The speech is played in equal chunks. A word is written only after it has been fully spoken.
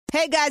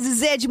Hey guys,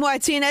 it's Edge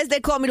Martinez. They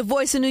call me the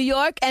voice of New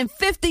York. And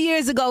 50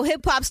 years ago,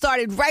 hip hop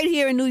started right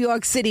here in New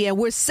York City. And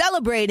we're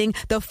celebrating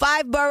the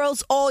 5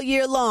 boroughs all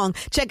year long.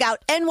 Check out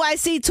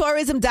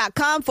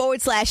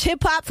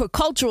nyctourism.com/hip hop for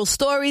cultural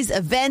stories,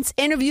 events,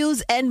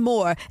 interviews, and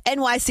more.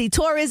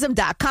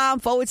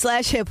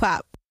 nyctourism.com/hip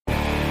hop.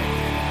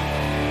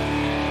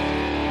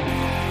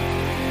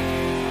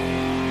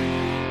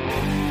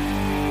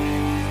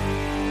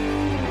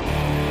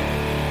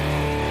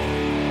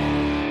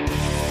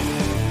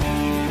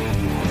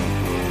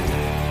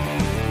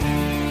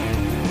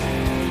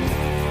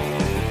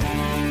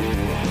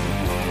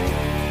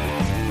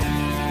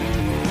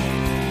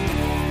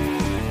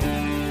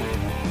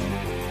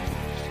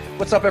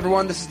 What's up,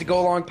 everyone? This is the Go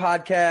Along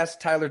Podcast.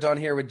 Tyler Dunn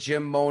here with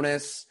Jim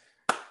Monis.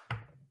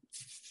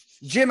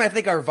 Jim, I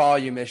think our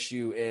volume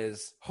issue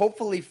is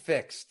hopefully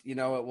fixed. You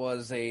know, it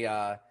was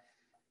a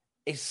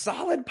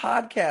solid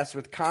podcast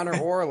with Connor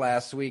Orr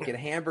last week at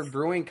Hamburg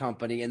Brewing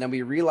Company, and then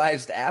we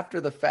realized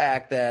after the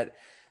fact that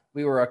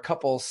we were a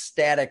couple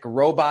static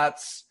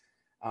robots.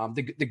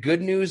 The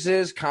good news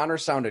is Connor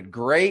sounded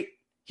great.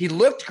 He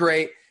looked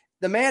great.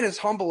 The man is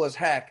humble as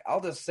heck.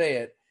 I'll just say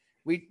it.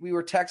 We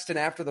were texting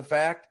after the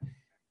fact.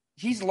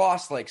 He's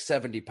lost like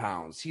 70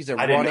 pounds. He's a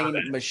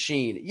running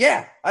machine.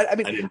 Yeah. I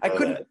mean,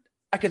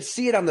 I could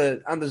see it on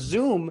the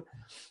Zoom,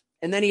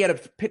 and then he had a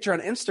picture on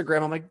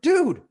Instagram. I'm like,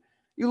 dude,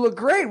 you look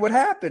great. What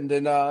happened?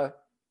 And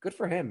good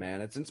for him,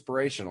 man. It's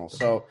inspirational.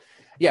 So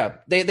yeah,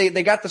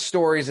 they got the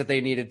stories that they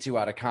needed to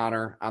out of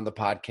Connor on the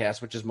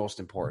podcast, which is most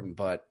important.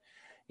 But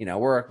you know,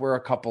 we're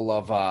a couple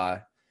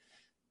of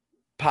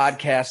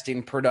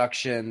podcasting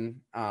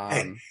production.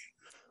 I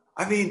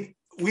mean,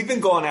 we've been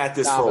going at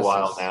this for a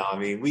while now. I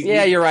mean,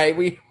 you're right.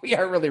 We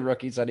aren't really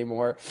rookies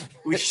anymore.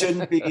 We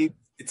shouldn't be.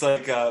 It's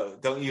like,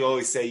 don't you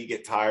always say you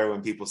get tired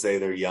when people say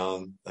they're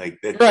young? Like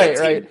that,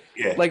 right.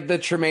 Yeah. Like the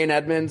Tremaine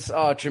Edmonds.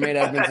 Oh, Tremaine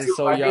Edmonds is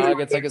so young.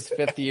 It's like his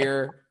 5th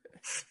year.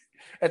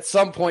 At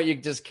some point, you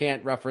just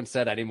can't reference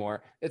that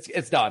anymore.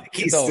 It's done. I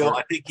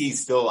think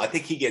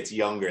he gets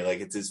younger.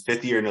 Like it's his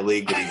 5th year in the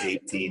league, but he's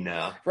 18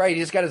 now. Right.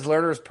 He just got his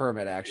learner's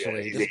permit.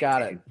 Actually, he just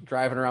got it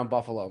driving around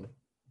Buffalo.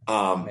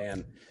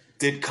 Man.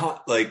 It's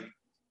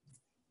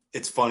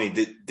funny.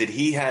 Did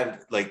he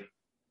have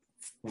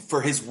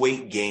for his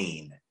weight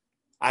gain?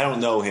 I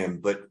don't know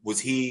him, but was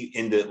he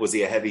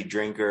a heavy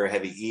drinker,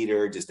 heavy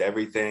eater, just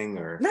everything,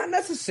 or not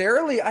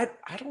necessarily? I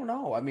don't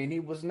know. I mean, he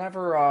was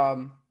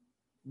never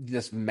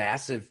this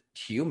massive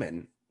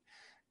human,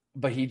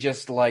 but he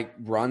just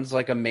runs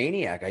like a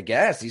maniac. I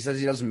guess he says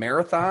he does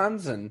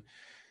marathons, and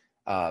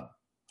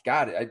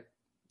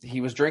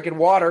he was drinking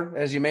water,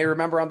 as you may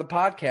remember on the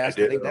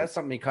podcast. I think that's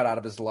something he cut out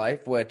of his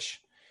life,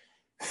 which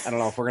I don't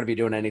know if we're going to be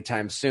doing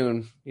anytime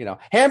soon. You know,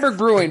 Hamburg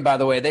Brewing, by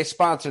the way, they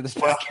sponsor this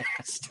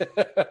podcast.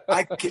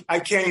 I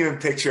can't even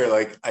picture.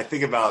 I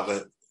think about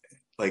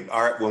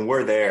when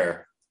we're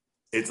there,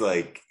 it's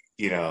like,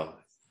 you know,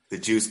 the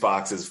juice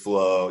boxes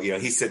flow. You know,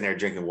 he's sitting there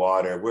drinking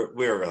water.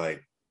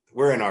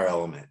 We're in our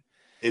element.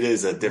 It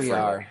is a different. We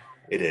are.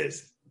 It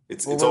is.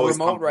 It's always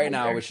remote right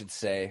now. We should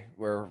say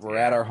we're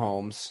at our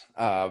homes.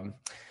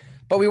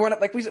 But we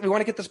want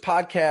to get this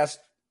podcast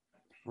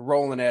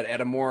rolling at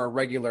a more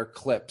regular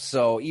clip.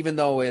 So even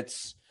though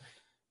it's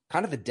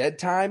kind of a dead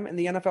time in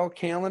the NFL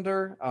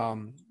calendar,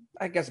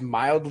 I guess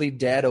mildly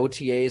dead,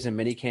 OTAs and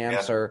mini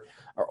camps are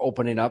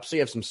opening up. So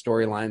you have some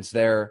storylines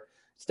there.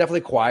 It's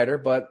definitely quieter,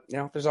 but you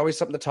know, there's always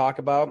something to talk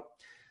about.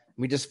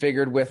 We just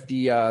figured with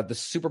the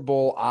Super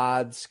Bowl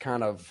odds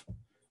kind of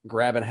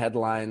grabbing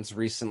headlines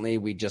recently,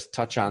 we just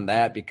touch on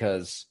that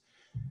because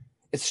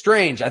it's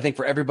strange, I think,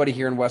 for everybody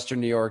here in Western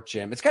New York,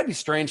 Jim. It's got to be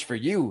strange for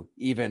you,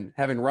 even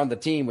having run the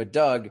team with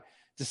Doug,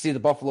 to see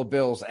the Buffalo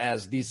Bills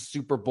as the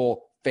Super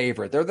Bowl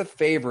favorite. They're the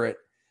favorite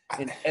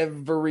in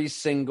every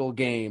single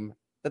game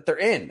that they're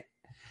in.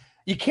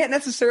 You can't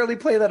necessarily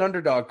play that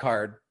underdog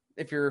card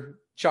if you're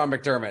Sean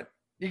McDermott.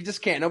 You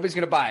just can't. Nobody's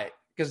going to buy it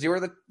because you're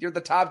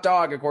the top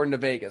dog according to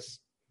Vegas.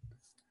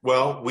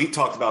 Well, we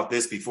talked about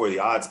this before the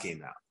odds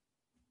came out.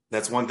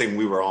 That's one thing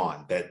we were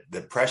on, that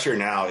the pressure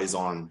now is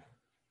on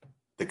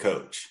the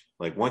coach.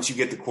 Like once you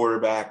get the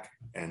quarterback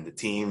and the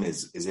team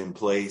is in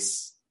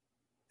place,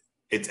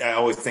 I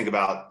always think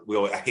about,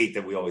 I hate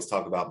that we always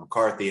talk about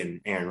McCarthy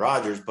and Aaron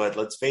Rodgers, but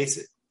let's face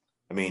it.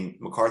 I mean,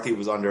 McCarthy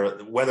was under,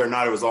 whether or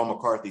not it was all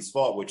McCarthy's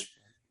fault, which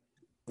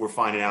we're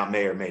finding out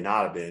may or may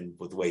not have been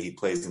with the way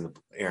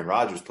Aaron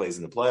Rodgers plays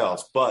in the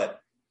playoffs,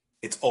 but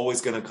it's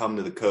always going to come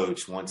to the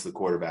coach once the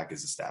quarterback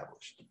is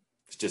established.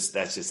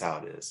 That's just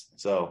how it is.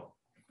 So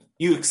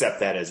you accept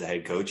that as a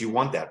head coach. You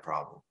want that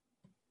problem.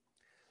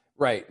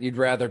 Right. You'd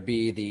rather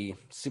be the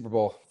Super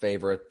Bowl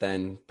favorite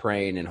than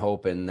praying and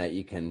hoping that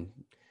you can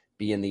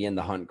be in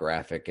the hunt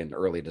graphic in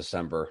early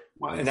December.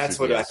 Well, and that's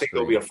what I think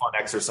will be a fun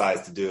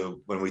exercise to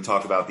do when we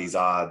talk about these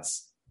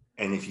odds.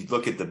 And if you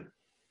look at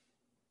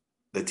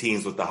the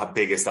teams with the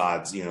biggest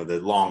odds, you know, the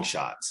long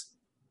shots,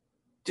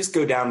 just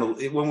go down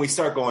when we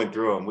start going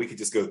through them, we could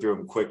just go through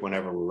them quick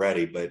whenever we're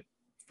ready, but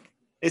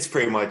it's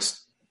pretty much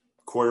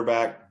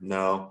quarterback.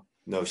 No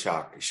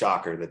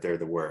shocker that they're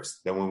the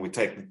worst. Then when we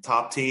take the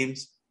top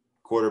teams,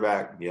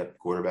 Quarterback, yep.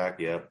 Quarterback,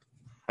 yep.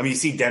 I mean, you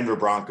see Denver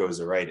Broncos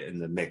are right in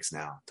the mix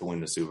now to win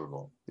the Super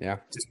Bowl. Yeah.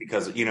 Just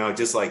because,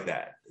 just like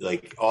that,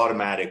 like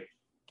automatic,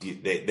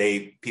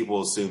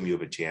 people assume you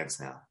have a chance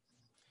now.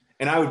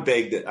 And I would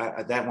beg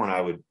that one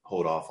I would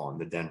hold off on,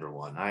 the Denver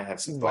one. I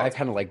have some thoughts. I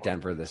kind of like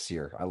Denver this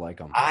year. I like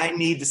them. I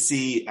need to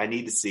see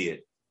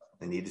it.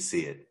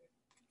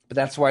 But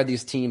that's why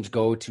these teams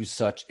go to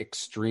such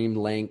extreme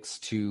lengths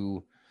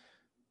to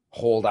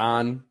hold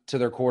on to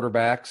their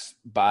quarterbacks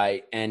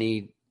by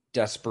any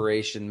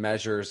desperation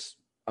measures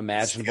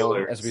imaginable,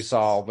 Steelers. as we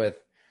saw with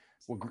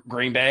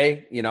Green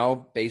Bay,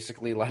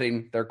 basically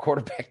letting their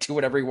quarterback do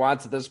whatever he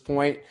wants at this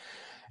point,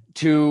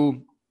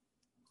 to,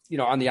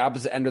 on the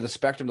opposite end of the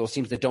spectrum, those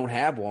teams that don't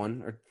have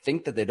one or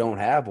think that they don't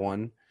have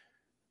one,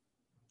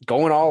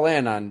 going all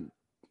in on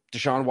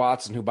Deshaun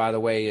Watson, who, by the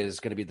way, is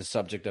going to be the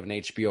subject of an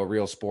HBO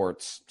Real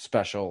Sports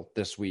special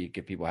this week,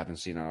 if people haven't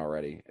seen it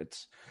already.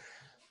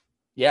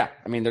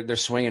 They're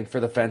swinging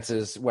for the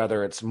fences,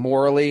 whether it's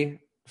morally,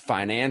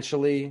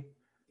 financially,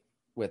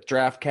 with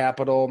draft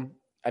capital.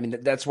 I mean,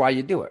 that's why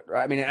you do it,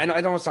 right? I mean, I know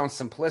it don't sound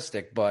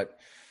simplistic, but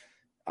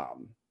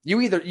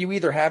you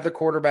either have the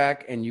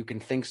quarterback and you can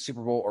think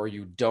Super Bowl, or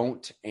you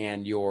don't,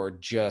 and you're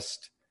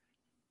just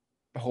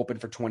hoping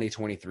for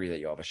 2023 that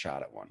you'll have a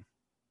shot at one.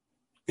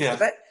 Yeah.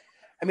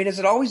 Has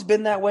it always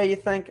been that way, you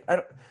think?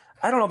 I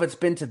don't know if it's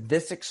been to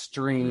this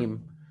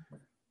extreme,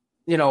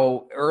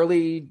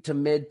 early to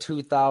mid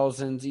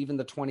 2000s, even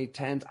the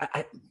 2010s.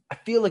 I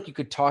feel like you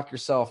could talk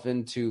yourself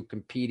into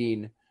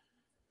competing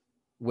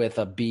with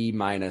a B-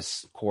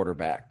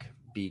 quarterback.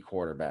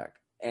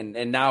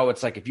 And now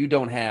it's like, if you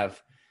don't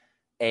have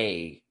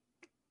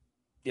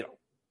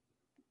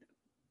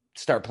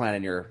start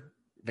planning your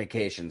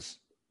vacations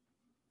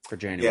for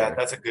January. Yeah,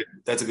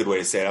 that's a good way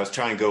to say it. I was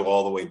trying to go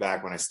all the way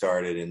back when I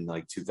started in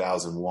like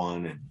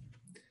 2001, and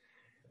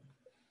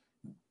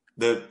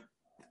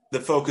the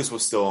focus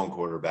was still on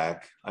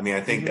quarterback. I mean,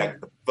 I think that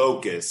the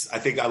focus, I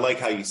like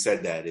how you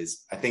said that,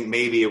 is I think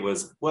maybe it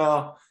was,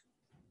 well,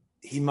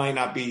 he might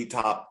not be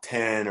top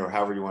 10 or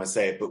however you want to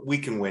say it, but we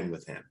can win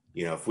with him,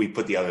 if we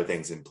put the other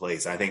things in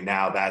place. I think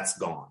now that's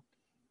gone.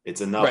 It's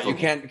enough. Right. You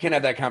can't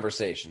have that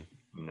conversation.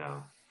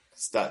 No,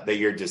 stop that.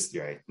 You're just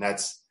right.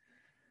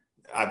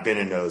 I've been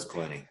in those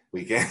plenty.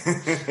 We can.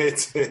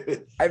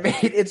 I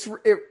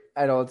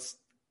know it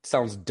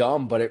sounds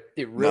dumb, but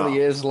it really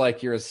is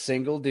like you're a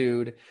single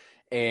dude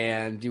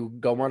and you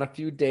go on a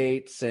few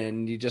dates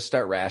and you just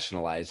start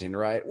rationalizing,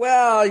 right?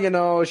 Well,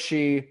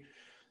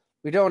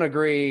 we don't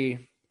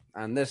agree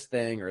on this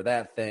thing or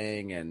that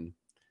thing, and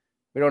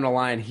we don't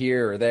align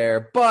here or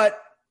there, but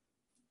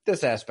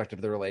this aspect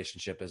of the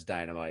relationship is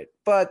dynamite.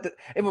 But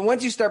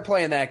once you start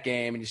playing that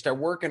game and you start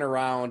working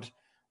around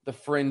the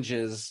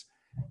fringes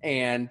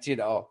and,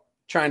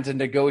 trying to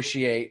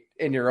negotiate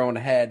in your own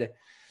head,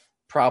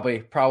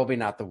 probably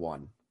not the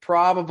one.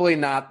 Probably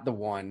not the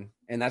one.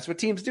 And that's what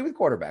teams do with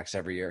quarterbacks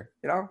every year.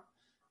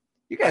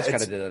 You guys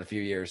kind of did that a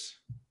few years.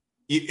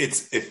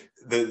 It's if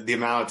the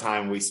amount of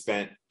time we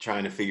spent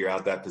trying to figure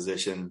out that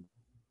position,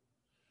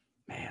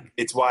 man,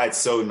 it's why it's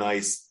so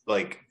nice.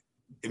 Like,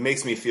 it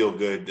makes me feel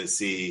good to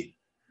see,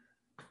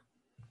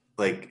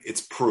 like,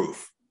 it's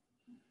proof.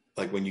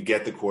 Like, when you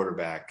get the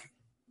quarterback,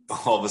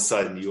 all of a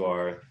sudden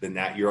you're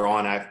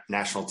on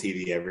national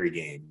TV every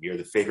game. You're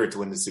the favorite to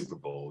win the Super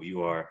Bowl.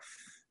 You are,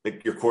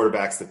 like, your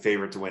quarterback's the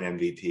favorite to win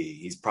MVP.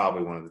 He's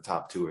probably one of the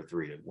top 2 or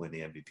 3 to win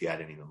the MVP. I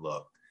didn't even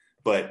look,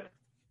 but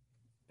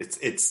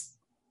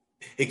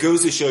it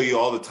goes to show you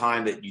all the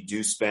time that you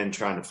do spend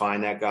trying to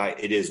find that guy.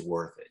 It is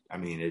worth it. I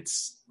mean,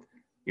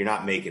 you're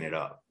not making it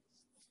up.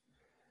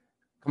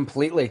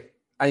 Completely.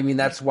 I mean,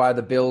 that's why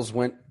the Bills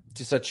went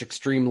to such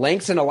extreme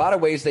lengths. In a lot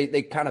of ways,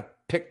 they kind of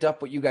picked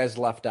up what you guys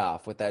left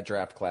off with that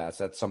draft class.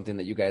 That's something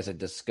that you guys had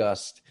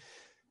discussed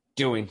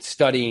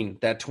studying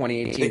that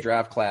 2018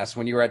 draft class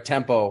when you were at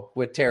Tempo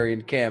with Terry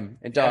and Kim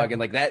and Doug. And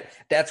like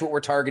that's what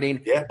we're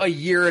targeting a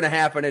year and a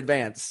half in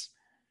advance.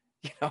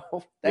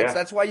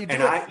 That's why you do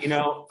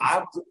it.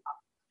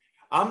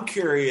 I'm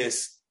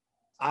curious.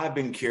 I've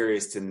been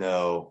curious to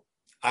know.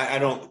 I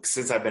don't,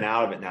 since I've been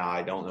out of it now,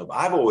 I don't know. But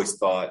I've always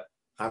thought,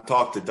 I've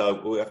talked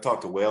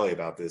to Whaley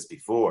about this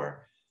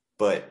before,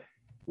 but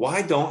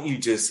why don't you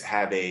just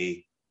have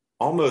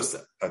almost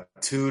a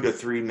 2 to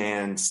 3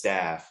 man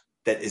staff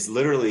that is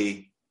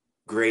literally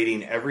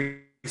grading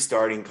every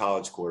starting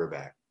college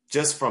quarterback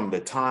just from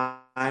the time,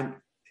 I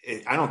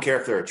don't care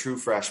if they're a true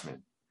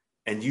freshman,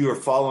 and you are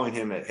following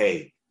him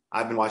hey,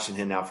 I've been watching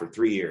him now for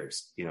 3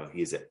 years.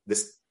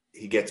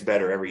 He gets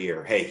better every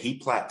year. Hey, he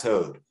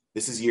plateaued.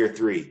 This is year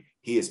 3.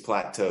 He is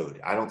plateaued.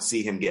 I don't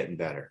see him getting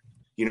better.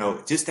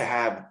 Just to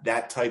have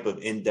that type of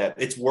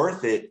in-depth, it's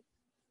worth it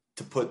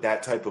to put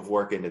that type of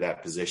work into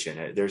that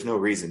position. There's no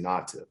reason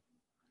not to.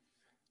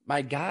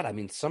 My God, I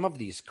mean, some of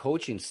these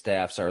coaching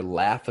staffs are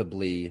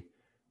laughably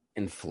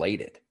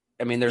inflated.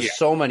 I mean, there's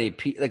so many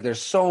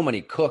there's so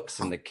many cooks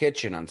in the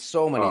kitchen on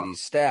so many of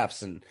these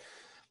staffs. And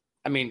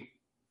I mean,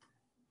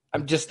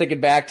 I'm just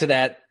thinking back to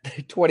that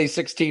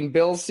 2016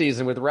 Bills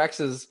season with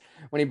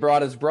when he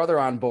brought his brother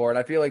on board.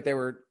 I feel like they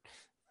were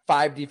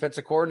 5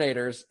 defensive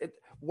coordinators.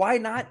 Why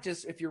not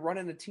just, if you're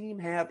running a team,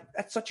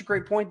 that's such a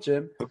great point,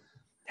 Jim.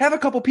 Have a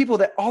couple people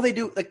that all they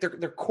do, like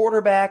they're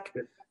quarterback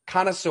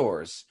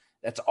connoisseurs.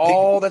 That's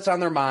all that's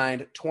on their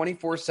mind,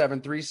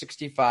 24/7,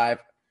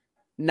 365,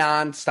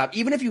 nonstop.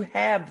 Even if you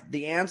have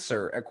the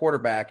answer at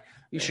quarterback,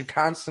 you should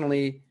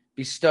constantly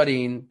be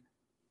studying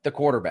the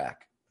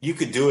quarterback. You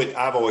could do it.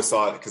 I've always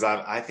thought, because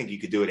I think you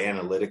could do it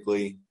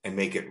analytically and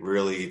make it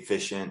really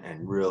efficient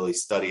and really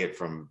study it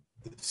from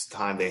the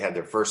time they had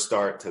their first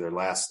start to their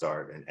last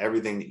start and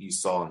everything that you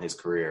saw in his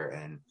career.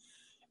 And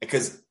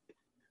because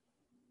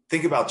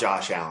think about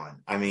Josh Allen.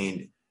 I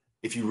mean,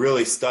 if you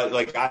really study,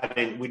 like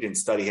we didn't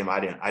study him.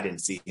 I didn't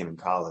see him in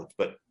college,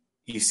 but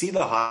you see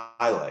the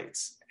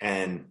highlights.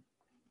 And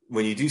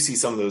when you do see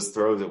some of those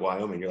throws at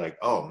Wyoming, you're like,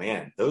 oh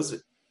man,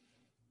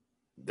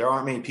 there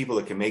aren't many people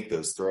that can make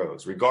those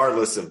throws,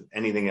 regardless of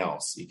anything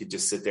else. You could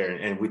just sit there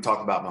and we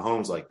talk about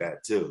Mahomes like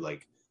that too.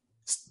 Like,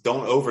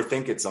 don't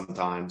overthink it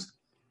sometimes.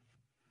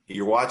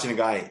 You're watching a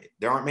guy,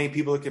 there aren't many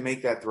people that can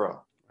make that throw.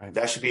 Right.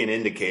 That should be an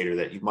indicator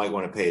that you might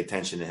want to pay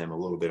attention to him a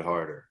little bit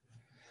harder.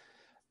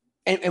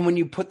 And when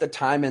you put the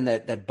time in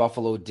that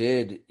Buffalo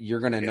did,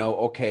 you're going to know,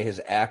 okay,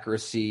 his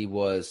accuracy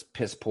was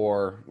piss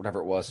poor, whatever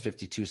it was,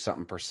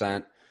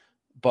 52-something%.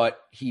 But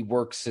he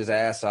works his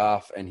ass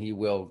off and he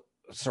will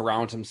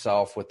surround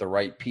himself with the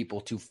right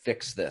people to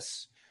fix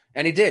this.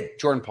 And he did.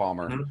 Jordan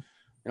Palmer,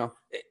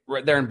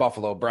 right there in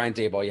Buffalo, Brian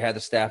Daboll, you had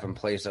the staff in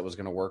place that was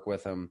going to work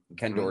with him,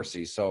 Ken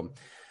Dorsey. So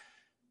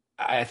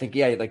I think,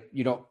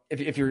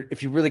 if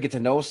you really get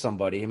to know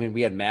somebody, I mean,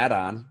 we had Matt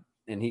on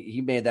and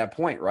he made that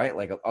point, right?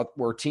 Like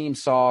where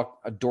teams saw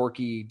a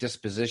dorky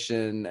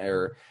disposition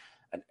or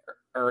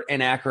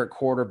inaccurate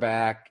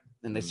quarterback,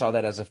 and they saw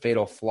that as a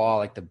fatal flaw.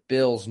 Like the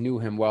Bills knew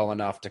him well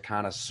enough to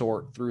kind of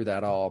sort through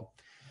that all.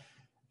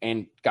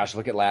 And gosh,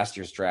 look at last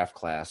year's draft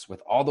class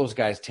with all those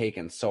guys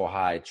taken so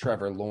high: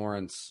 Trevor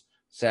Lawrence,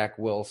 Zach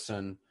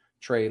Wilson,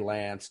 Trey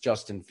Lance,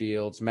 Justin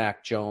Fields,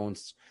 Mac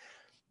Jones.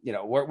 We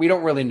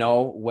don't really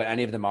know what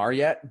any of them are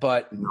yet,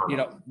 but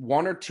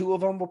one or two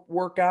of them will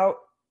work out.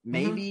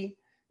 Maybe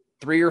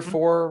 3 or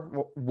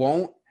 4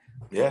 won't.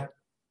 Yeah.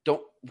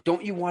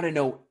 Don't you want to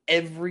know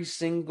every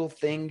single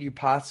thing you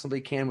possibly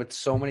can with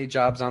so many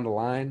jobs on the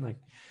line? Like,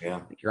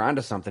 you're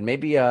onto something.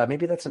 Maybe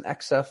that's an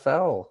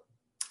XFL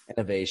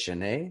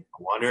innovation, eh? I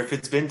wonder if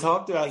it's been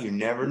talked about. You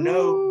never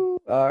know.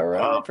 Ooh, all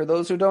right. For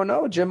those who don't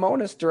know, Jim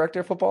Monis, Director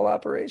of Football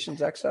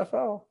Operations,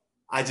 XFL.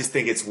 I just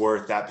think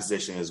that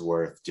position is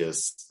worth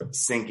just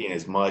sinking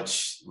as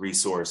much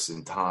resource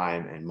and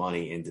time and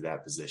money into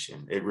that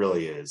position. It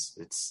really is.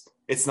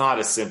 It's not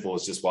as simple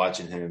as just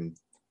watching him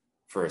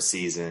for a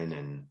season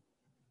and,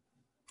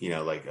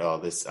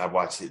 I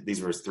watched these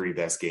were his 3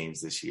 best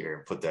games this year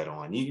and put that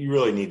on. You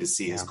really need to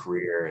see his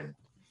career.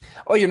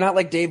 And you're not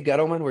like Dave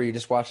Gettleman where you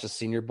just watch the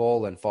Senior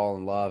Bowl and fall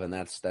in love and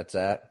that's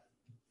it.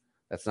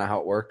 That's not how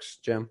it works,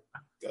 Jim.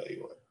 I'll tell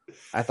you what.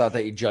 I thought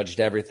that you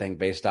judged everything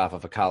based off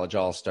of a college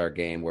all-star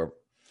game where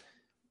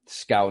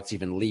scouts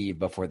even leave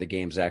before the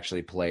game's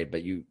actually played,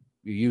 but you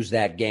use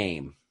that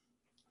game.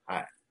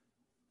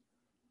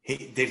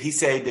 Did he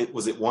say that,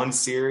 was it one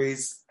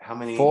series? How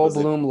many? Full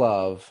Bloom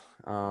Love.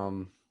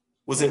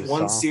 Was it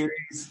one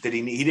series? Did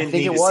he didn't I think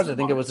need it was. I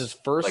think it was his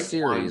first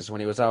series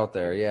when he was out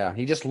there. Yeah.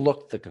 He just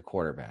looked like a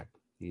quarterback.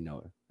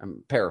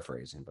 I'm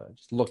paraphrasing, but it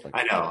just looked like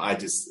I know.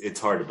 It's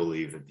hard to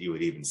believe that you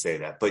would even say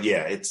that. But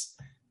yeah, it's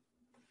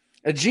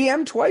a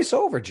GM twice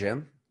over,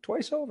 Jim.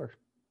 Twice over.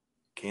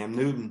 Cam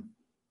Newton.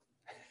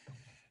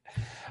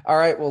 All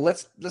right, well,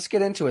 let's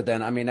get into it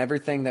then. I mean,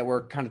 everything that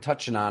we're kind of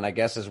touching on, I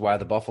guess, is why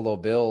the Buffalo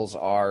Bills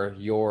are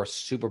your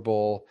Super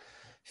Bowl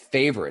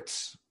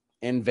favorites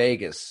in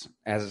Vegas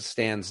as it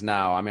stands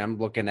now. I mean, I'm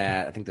looking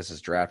at, I think this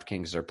is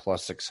DraftKings, they're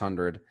plus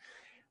 600.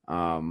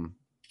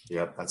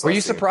 Yep. That's were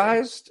you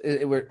surprised?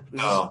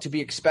 No. To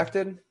be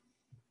expected?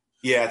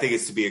 Yeah, I think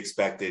it's to be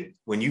expected.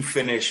 When you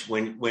finish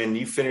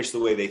the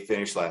way they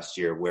finished last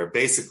year, where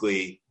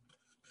basically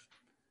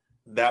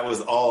that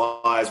was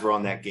all eyes were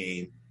on that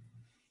game.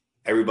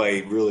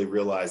 Everybody really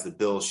realized the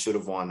Bills should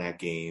have won that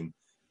game.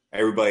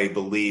 Everybody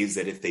believes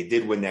that if they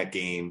did win that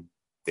game,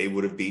 they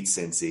would have beat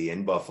Cincy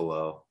in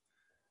Buffalo.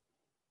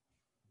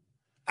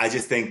 I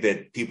just think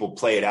that people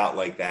play it out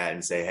like that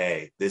and say,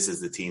 hey, this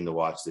is the team to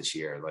watch this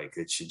year. Like,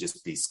 it should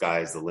just be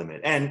sky's the limit.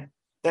 And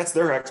that's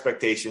their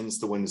expectations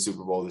to win the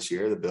Super Bowl this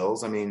year, the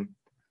Bills. I mean,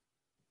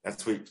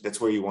 that's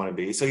where you want to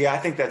be. So, yeah, I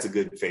think that's a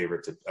good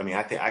favorite.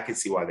 I think I could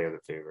see why they're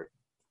the favorite.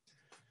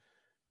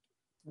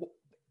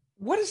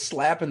 What a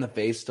slap in the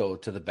face, though,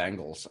 to the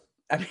Bengals.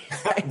 I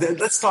mean,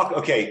 let's talk.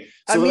 Okay,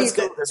 so let's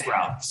go this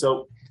route.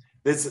 So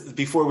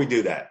before we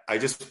do that,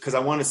 because I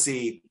want to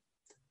see.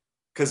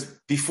 Because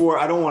before,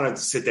 I don't want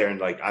to sit there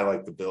and I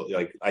like the Bills,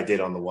 like I did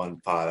on the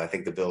one pod. I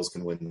think the Bills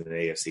can win the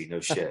AFC.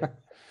 No shit.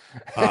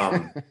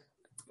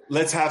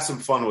 Let's have some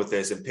fun with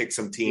this and pick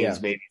some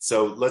teams, maybe.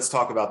 So let's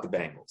talk about the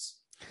Bengals.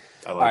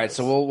 I like All right, this.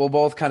 so we'll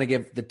both kind of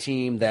give the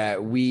team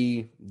that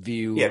we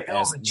view Bills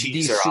as and the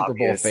Chiefs are Super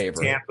Bowl obvious.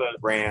 favorite. Tampa,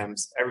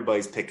 Rams,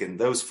 everybody's picking.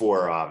 Those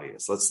four are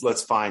obvious.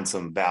 Let's find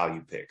some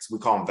value picks. We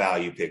call them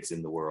value picks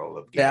in the world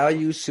of gambling.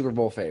 Value Super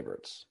Bowl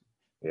favorites.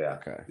 Yeah.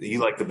 Okay. You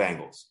like the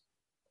Bengals.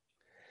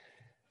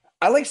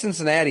 I like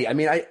Cincinnati. I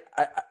mean,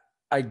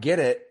 I get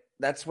it.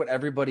 That's what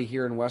everybody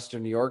here in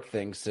Western New York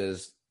thinks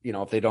is,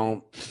 if they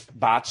don't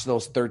botch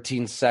those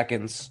 13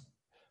 seconds,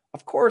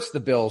 of course the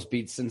Bills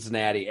beat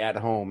Cincinnati at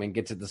home and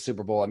get to the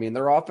Super Bowl. I mean,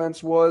 their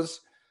offense was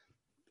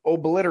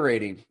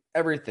obliterating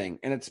everything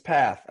in its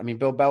path. I mean,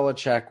 Bill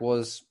Belichick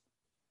was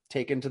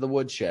taken to the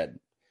woodshed.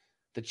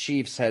 The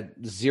Chiefs had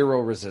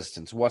zero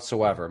resistance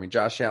whatsoever. I mean,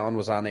 Josh Allen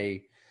was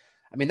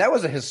that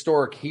was a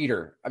historic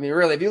heater. I mean,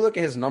 really, if you look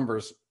at his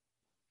numbers,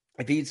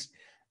 if he's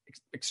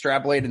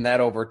extrapolating that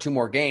over 2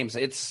 more games,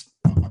 it's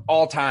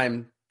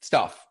all-time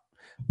stuff.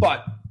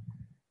 But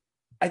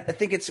I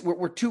think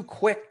we're too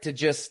quick to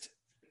just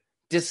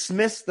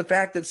dismiss the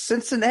fact that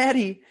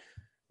Cincinnati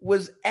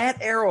was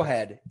at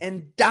Arrowhead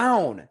and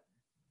down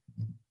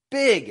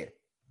big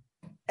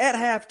at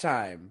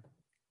halftime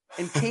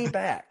and came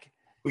back.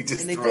 We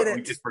just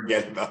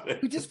forget about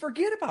it. We just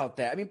forget about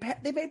that. I mean,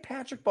 they made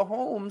Patrick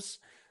Mahomes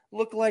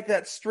look like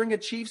that string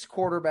of Chiefs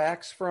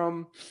quarterbacks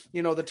from,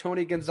 the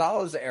Tony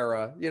Gonzalez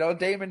era,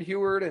 Damon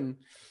Heward and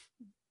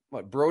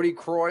Brody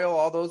Croyle,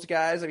 all those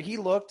guys. I mean, he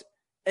looked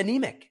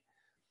anemic.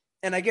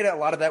 And I get it. A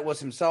lot of that was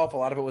himself. A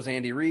lot of it was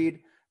Andy Reid.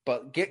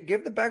 But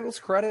give the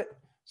Bengals credit.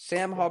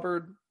 Sam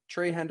Hubbard,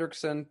 Trey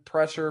Hendrickson,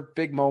 pressure,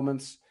 big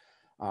moments.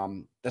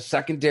 The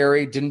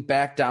secondary didn't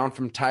back down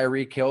from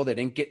Tyreek Hill. They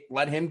didn't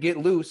let him get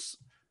loose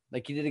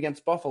like he did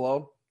against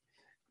Buffalo.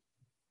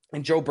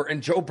 And Joe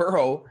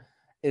Burrow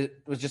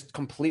was just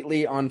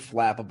completely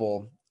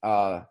unflappable.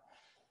 I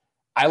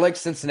like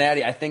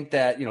Cincinnati. I think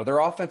that, their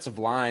offensive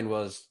line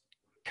was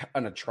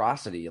an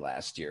atrocity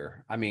last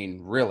year. I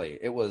mean, really,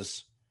 it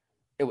was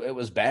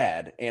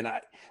bad. And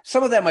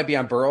some of that might be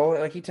on Burrow.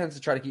 Like, he tends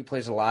to try to keep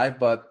plays alive,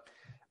 but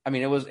I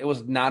mean, it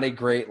was not a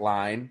great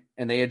line,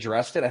 and they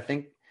addressed it. I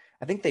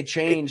think they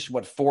changed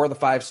 4 of the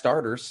 5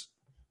 starters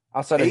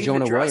outside of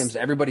Jonah Williams.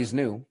 Everybody's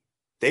new.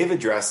 They've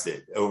addressed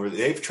it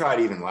they've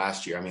tried even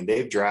last year. I mean,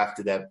 they've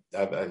drafted that.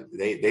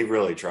 They've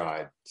really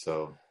tried.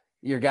 So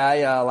your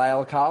guy,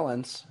 Lyle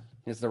Collins,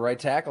 is the right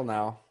tackle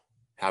now.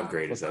 How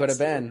great is that? Could have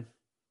been.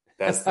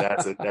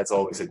 That's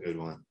always a good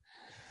one.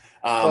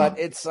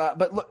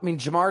 But look, I mean,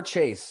 Jamar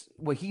Chase,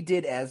 what he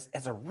did as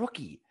a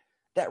rookie,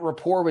 that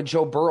rapport with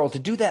Joe Burrow, to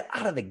do that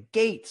out of the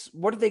gates.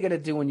 What are they going to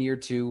do in year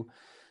 2?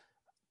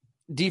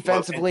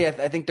 Defensively,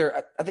 I think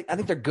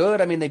they're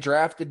good. I mean, they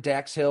drafted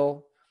Dax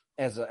Hill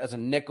as a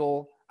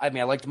nickel. I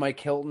mean, I liked Mike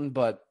Hilton,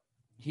 but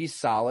he's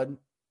solid.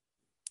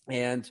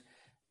 And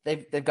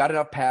they've got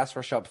enough pass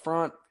rush up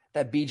front.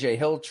 That BJ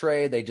Hill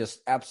trade, they just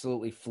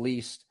absolutely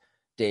fleeced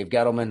Dave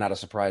Gettleman. Not a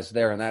surprise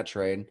there in that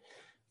trade.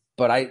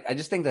 But I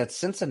just think that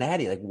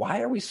Cincinnati, like,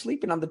 why are we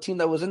sleeping on the team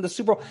that was in the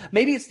Super Bowl?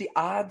 Maybe it's the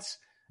odds.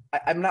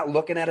 I'm not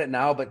looking at it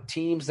now, but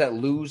teams that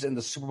lose in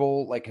the Super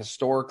Bowl, like,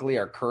 historically,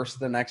 are cursed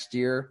the next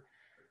year.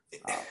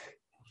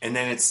 And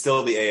then it's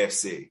still the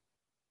AFC.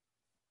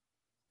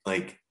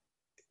 Like,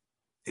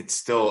 it's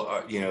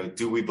still,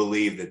 do we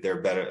believe that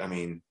they're better? I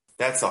mean,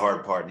 that's the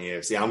hard part in the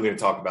AFC. I'm going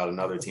to talk about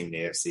another team in the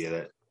AFC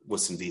that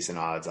with some decent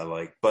odds I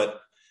like. But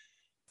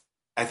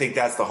I think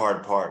that's the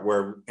hard part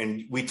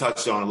and we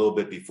touched on a little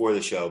bit before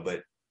the show,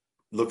 but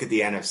look at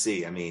the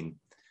NFC. I mean,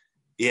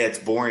 yeah, it's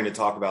boring to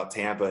talk about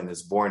Tampa and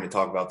it's boring to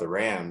talk about the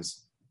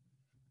Rams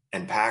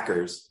and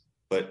Packers,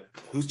 but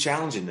who's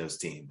challenging those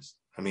teams?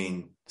 I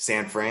mean,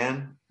 San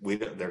Fran,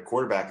 their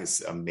quarterback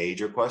is a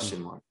major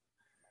question mark.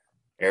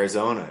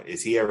 Arizona,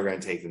 is he ever going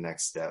to take the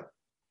next step?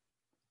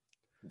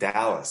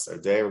 Dallas, are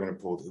they ever going to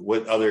pull?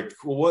 What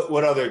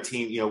other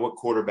team? What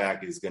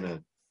quarterback is going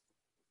to?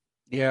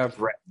 Yeah,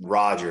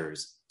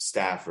 Rodgers,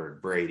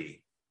 Stafford,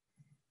 Brady.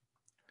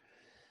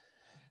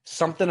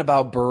 Something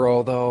about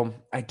Burrow, though.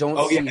 I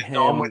don't see him.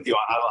 No, I'm with you.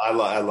 I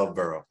love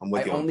Burrow. I'm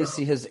with you. I only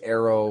see his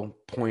arrow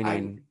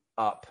pointing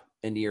up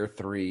in year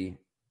 3.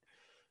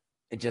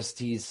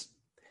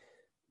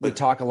 We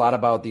talk a lot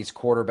about these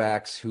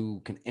quarterbacks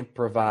who can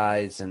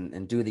improvise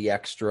and do the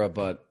extra,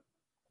 but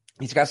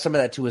he's got some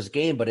of that to his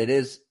game, but it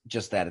is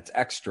just that it's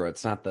extra.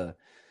 It's not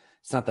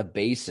the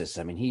basis.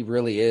 I mean, he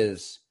really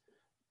is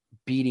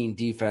beating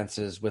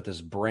defenses with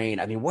his brain.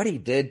 I mean, what he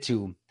did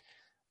to,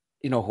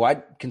 who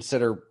I'd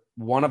consider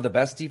one of the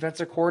best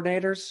defensive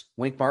coordinators,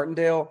 Wink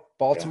Martindale,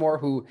 Baltimore,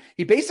 who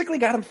he basically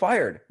got him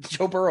fired.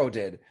 Joe Burrow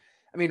did.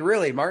 I mean,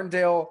 really,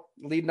 Martindale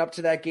leading up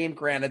to that game,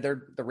 granted,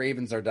 the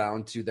Ravens are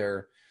down to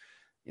their,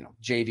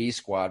 JV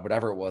squad,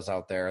 whatever it was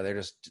out there. They're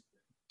just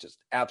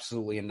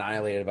absolutely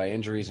annihilated by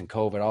injuries and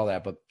COVID, all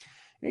that. But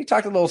he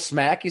talked a little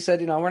smack. He said,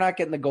 we're not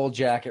getting the gold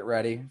jacket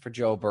ready for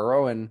Joe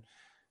Burrow. And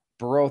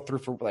Burrow threw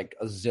for like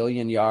a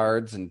zillion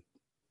yards and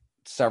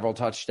several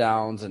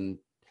touchdowns and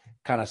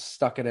kind of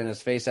stuck it in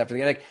his face after the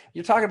game. Like,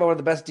 you're talking about one of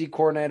the best D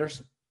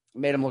coordinators,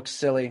 made him look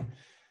silly.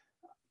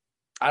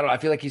 I don't know. I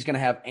feel like he's going to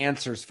have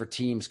answers for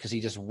teams because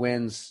he just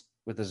wins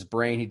with his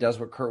brain. He does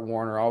what Kurt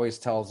Warner always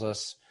tells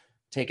us,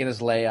 taking his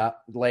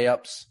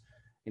layups,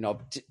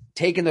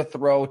 taking the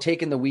throw,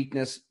 taking the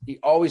weakness. He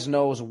always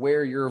knows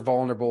where you're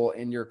vulnerable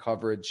in your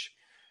coverage.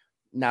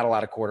 Not a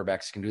lot of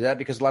quarterbacks can do that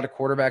because a lot of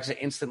quarterbacks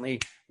instantly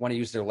want to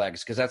use their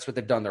legs because that's what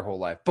they've done their whole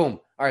life. Boom.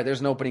 All right,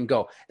 there's an opening,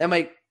 go.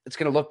 It's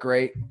going to look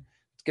great.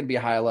 It's going to be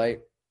a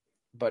highlight,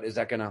 but is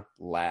that going to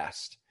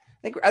last?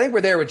 I think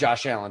we're there with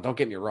Josh Allen. Don't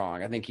get me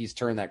wrong. I think he's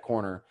turned that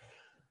corner,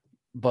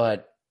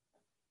 but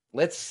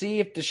let's see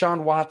if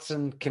Deshaun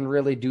Watson can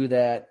really do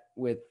that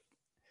with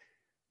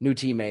new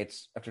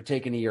teammates after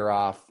taking a year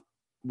off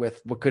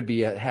with what could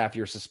be a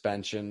half-year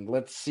suspension.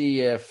 Let's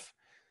see if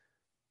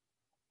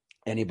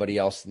anybody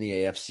else in the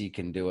AFC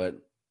can do it.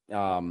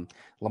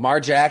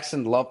 Lamar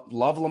Jackson, love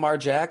Lamar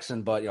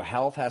Jackson, but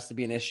health has to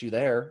be an issue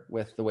there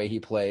with the way he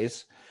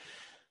plays.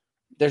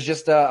 There's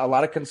just a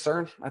lot of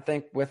concern, I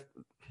think, with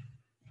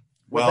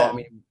that. I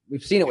mean,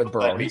 we've seen it with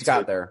Burrow. He's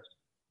got there.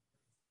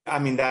 I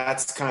mean,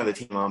 that's kind of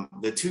the team.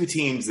 The two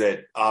teams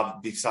that,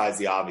 besides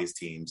the obvious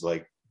teams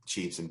like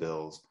Chiefs and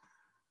Bills,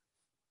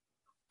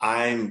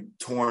 I'm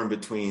torn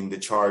between the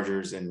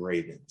Chargers and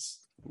Ravens.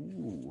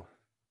 Ooh.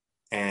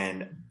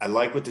 And I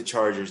like what the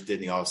Chargers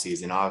did in the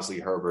offseason. Obviously,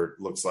 Herbert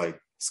looks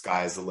like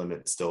sky's the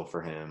limit still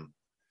for him.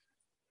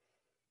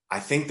 I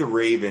think the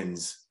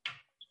Ravens,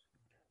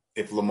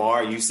 if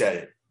Lamar, you said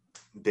it,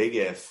 big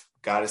if,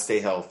 got to stay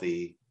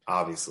healthy,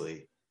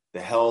 obviously. The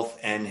health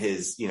and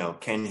his,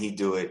 can he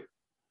do it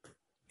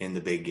in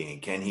the big game?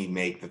 Can he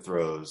make the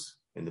throws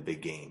in the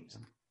big games?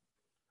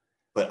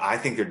 But I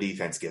think their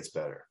defense gets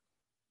better.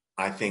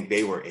 I think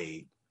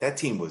that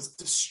team was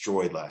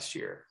destroyed last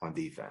year on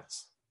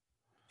defense,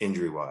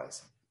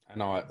 injury-wise. I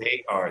know it.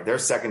 Their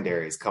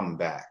secondary is coming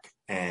back.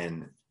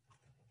 And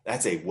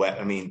that's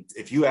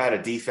if you add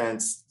a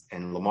defense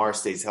and Lamar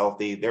stays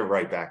healthy, they're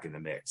right back in the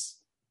mix.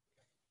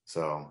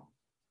 So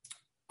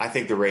I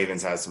think the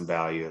Ravens has some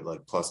value at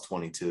like plus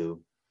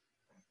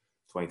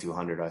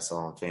 2,200 I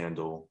saw on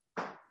FanDuel.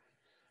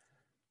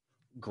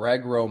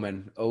 Greg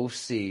Roman,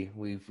 OC.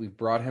 We've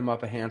brought him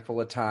up a handful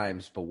of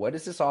times, but what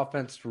is this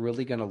offense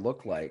really going to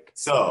look like?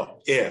 So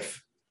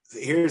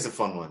here's a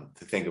fun one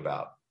to think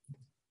about.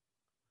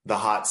 The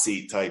hot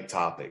seat type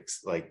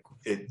topics. Like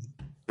if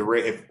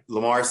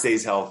Lamar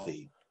stays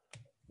healthy,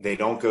 they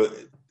don't go.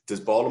 Does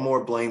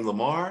Baltimore blame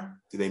Lamar?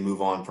 Do they move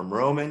on from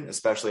Roman,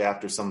 especially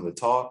after some of the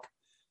talk?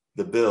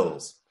 The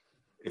Bills,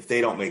 if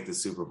they don't make the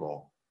Super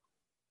Bowl,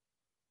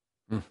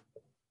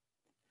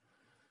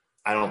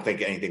 I don't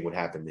think anything would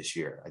happen this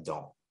year. I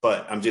don't.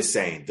 But I'm just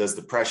saying, does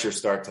the pressure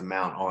start to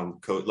mount on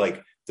coach?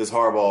 Like, does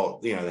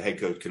Harbaugh, the head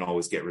coach can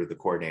always get rid of the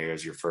coordinator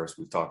as your first.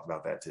 We've talked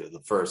about that too. The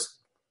first,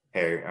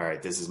 hey, all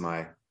right, this is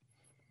my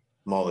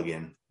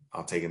mulligan.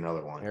 I'll take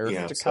another one. Eric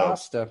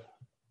DaCosta.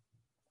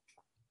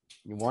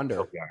 You wonder.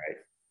 All right.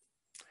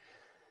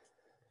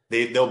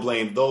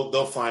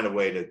 They'll find a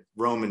way to.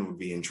 Roman would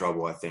be in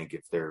trouble, I think,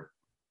 if they're,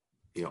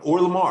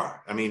 or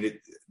Lamar. I mean,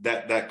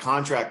 that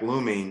contract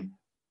looming.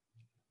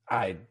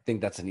 I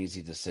think that's an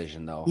easy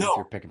decision, though. No. If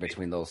you're picking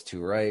between those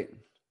two, right?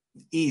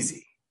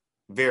 Easy.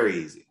 Very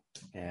easy.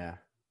 Yeah.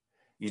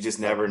 You just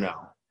never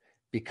know.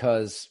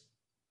 Because,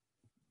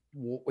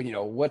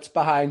 what's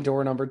behind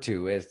door number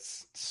 2?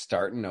 It's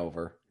starting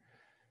over.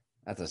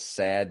 That's a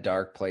sad,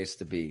 dark place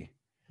to be.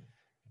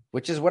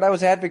 Which is what I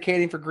was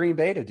advocating for Green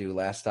Bay to do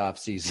last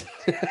offseason.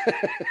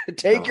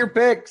 Take your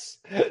picks.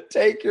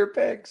 Take your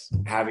picks.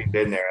 Having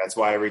been there, that's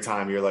why every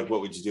time you're like,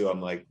 what would you do?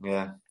 I'm like,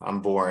 yeah, I'm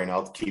boring.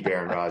 I'll keep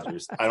Aaron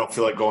Rodgers. I don't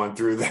feel like going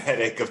through the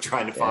headache of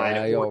trying to find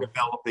or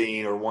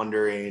developing or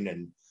wondering.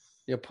 And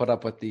you'll put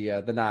up with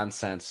the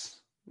nonsense.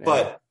 Yeah.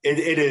 But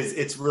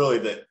it's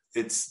really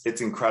it's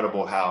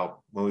incredible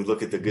how when we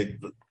look at the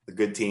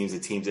good teams, the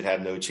teams that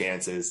have no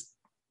chances,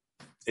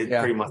 it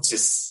pretty much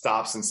just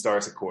stops and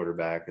starts a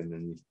quarterback and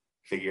then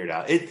figure it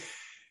out.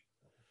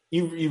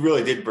 You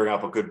really did bring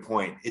up a good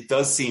point. It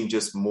does seem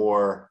just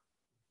more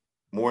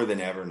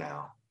than ever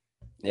now.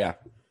 Yeah.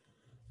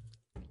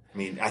 I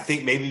mean, I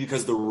think maybe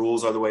because the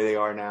rules are the way they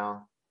are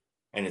now,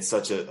 and it's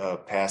such a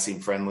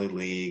passing friendly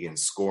league and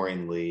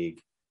scoring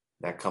league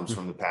that comes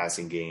from the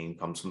passing game,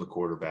 comes from the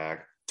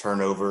quarterback.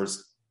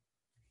 Turnovers.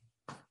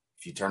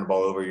 If you turn the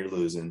ball over, you're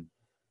losing.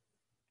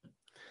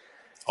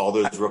 All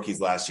those rookies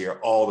last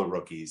year, all the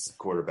rookies,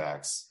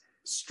 quarterbacks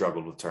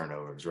struggled with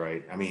turnovers,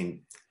 right? I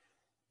mean,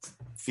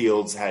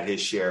 Fields had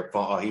his share.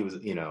 He was,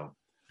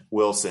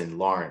 Wilson,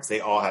 Lawrence,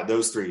 they all had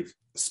those three,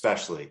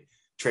 especially.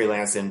 Trey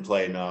Lance didn't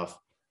play enough.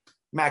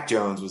 Mac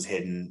Jones was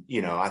hidden,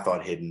 I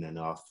thought hidden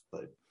enough,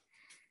 but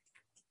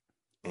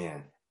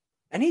man.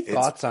 Any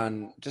thoughts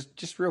on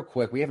just real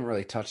quick? We haven't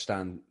really touched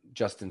on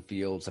Justin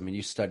Fields. I mean,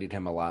 you studied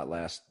him a lot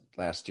last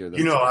year.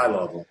 I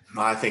love him.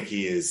 I think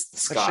he is the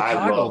sky.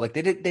 Chicago,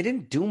 they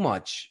didn't do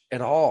much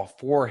at all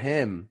for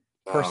him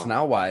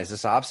personnel wise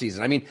this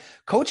offseason. I mean,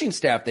 coaching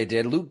staff they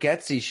did. Luke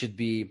Getsy should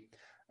be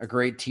a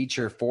great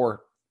teacher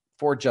for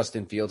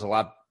Justin Fields, a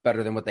lot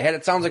better than what they had.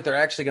 It sounds like they're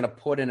actually going to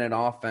put in an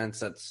offense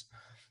that's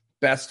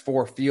best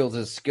for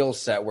Fields' skill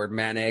set, where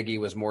Matt Nagy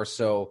was more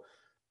so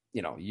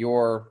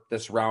you're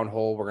this round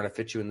hole. We're going to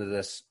fit you into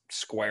this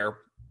square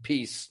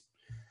piece.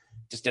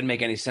 Just didn't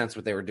make any sense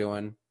what they were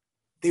doing.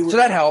 So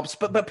that helps.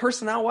 But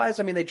personnel-wise,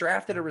 I mean, they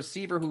drafted a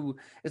receiver who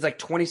is like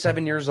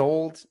 27 years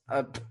old.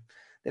 They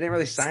didn't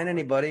really sign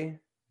anybody.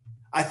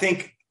 I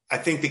think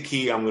the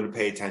key I'm going to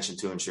pay attention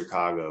to in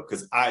Chicago,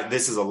 because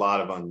this is a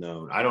lot of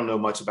unknown. I don't know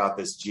much about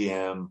this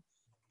GM.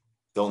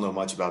 Don't know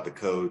much about the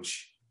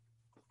coach.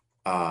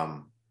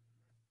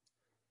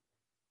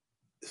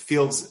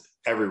 Fields,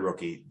 every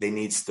rookie, they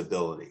need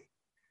stability.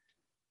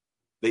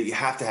 You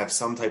have to have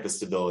some type of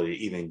stability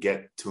to even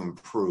get to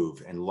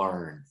improve and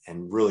learn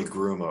and really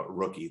groom a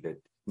rookie that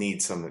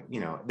needs some,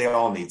 they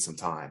all need some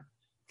time.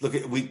 Look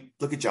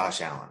at Josh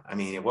Allen. I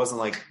mean, it wasn't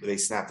like they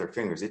snapped their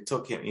fingers. It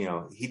took him,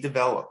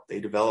 they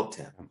developed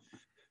him.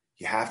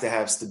 You have to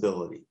have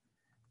stability.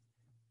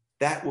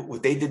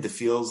 What they did to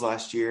Fields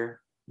last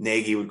year,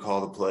 Nagy would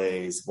call the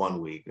plays one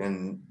week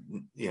and,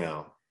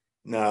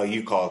 no,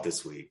 you call it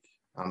this week.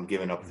 I'm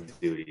giving up the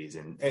duties.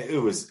 And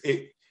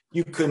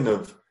you couldn't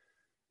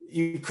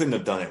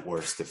have done it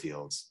worse to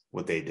Fields,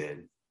 what they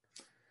did.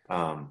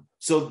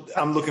 So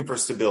I'm looking for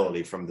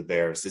stability from the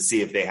Bears to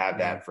see if they have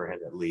that for him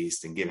at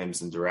least and give him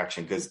some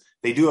direction, because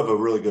they do have a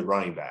really good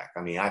running back.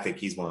 I mean, I think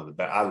he's one of the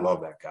best. I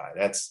love that guy.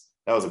 That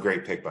was a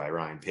great pick by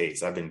Ryan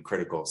Pace. I've been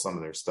critical of some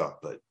of their stuff,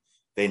 but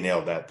they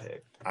nailed that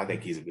pick. I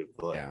think he's a good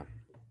player.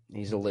 Yeah.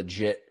 He's a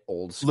legit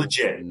old school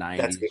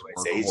 90s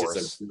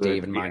workhorse.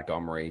 David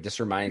Montgomery. Just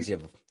reminds you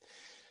of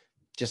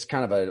just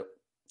kind of a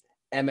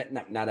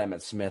not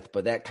Emmett Smith,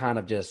 but that kind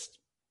of just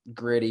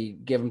gritty,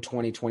 give him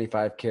 20,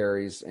 25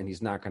 carries, and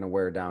he's not going to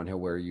wear down. He'll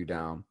wear you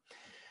down.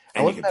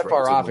 I wasn't that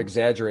far off,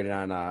 exaggerated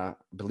on, I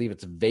believe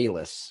it's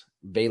Valus.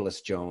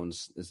 Valus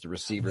Jones is the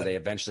receiver they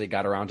eventually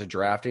got around to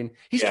drafting.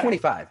 He's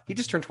 25. He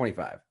just turned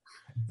 25.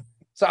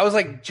 So I was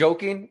like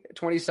joking,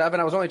 27.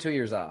 I was only 2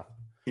 years off.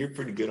 You're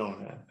pretty good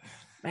on that.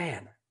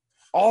 Man,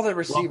 all the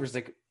receivers,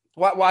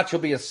 watch, he'll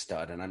be a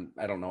stud, and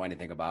I don't know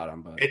anything about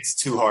him. But it's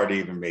too hard to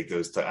even make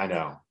those. I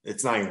know.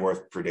 It's not even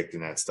worth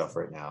predicting that stuff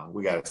right now.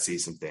 We got to see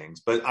some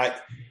things. But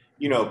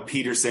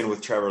Peterson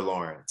with Trevor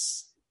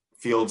Lawrence.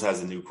 Fields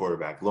has a new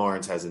quarterback.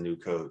 Lawrence has a new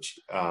coach.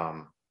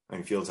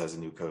 Fields has a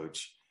new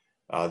coach.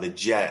 The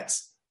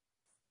Jets.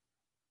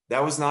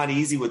 That was not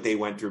easy what they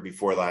went through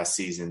before last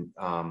season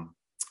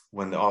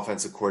when the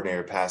offensive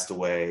coordinator passed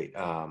away.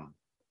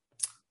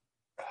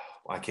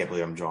 I can't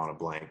believe I'm drawing a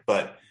blank,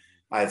 but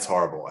it's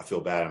horrible. I feel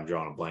bad. I'm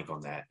drawing a blank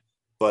on that.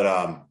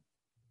 But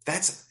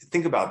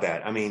think about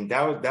that. I mean,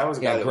 that was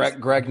a guy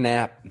Greg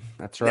Knapp.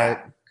 That's right.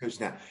 Coach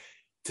Knapp.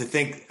 To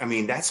think, I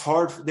mean, that's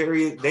hard.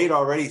 They'd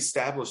already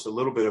established a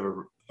little bit of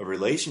a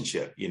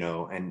relationship,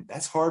 and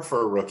that's hard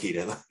for a rookie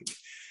to like.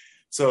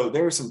 So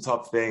there were some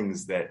tough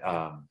things that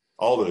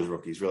all those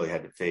rookies really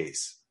had to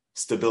face,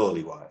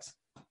 stability wise.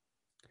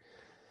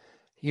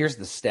 Here's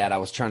the stat I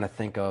was trying to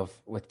think of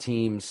with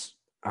teams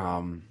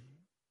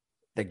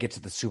that get to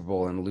the Super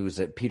Bowl and lose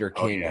it. Peter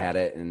King had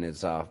it in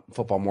his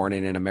Football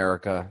Morning in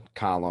America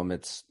column.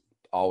 It's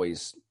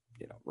always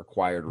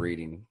required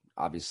reading,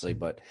 obviously,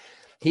 but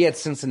he had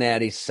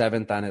Cincinnati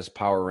 7th on his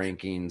power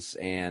rankings,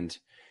 and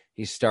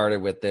he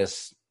started with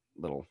this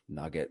little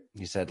nugget.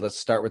 He said, let's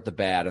start with the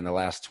bad. In the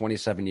last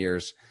 27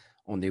 years,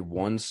 only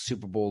one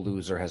Super Bowl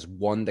loser has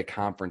won the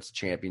conference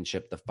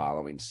championship the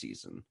following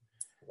season.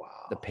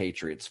 Wow. The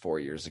Patriots 4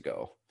 years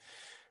ago.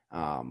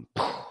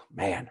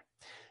 Man.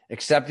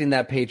 Excepting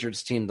that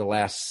Patriots team, the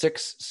last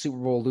 6 Super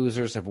Bowl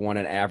losers have won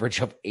an average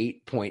of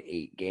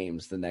 8.8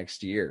 games the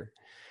next year.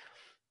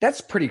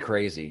 That's pretty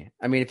crazy.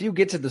 I mean, if you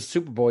get to the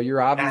Super Bowl,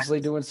 you're obviously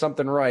doing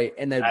something right.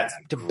 And then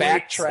to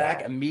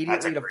backtrack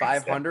immediately to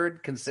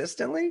 500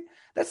 consistently,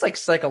 that's like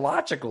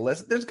psychological.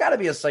 There's got to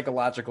be a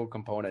psychological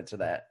component to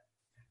that.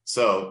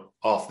 So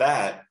off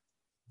that,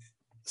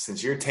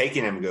 since you're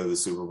taking them to go to the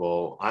Super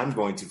Bowl, I'm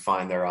going to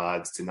find their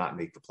odds to not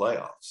make the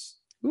playoffs.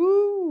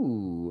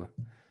 Ooh.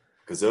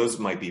 Because those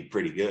might be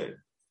pretty good.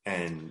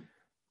 And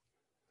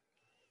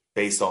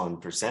based on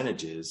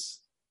percentages,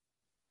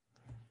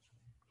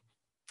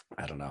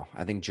 I don't know.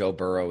 I think Joe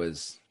Burrow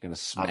is going to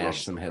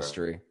smash some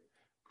history.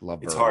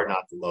 It's hard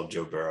not to love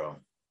Joe Burrow.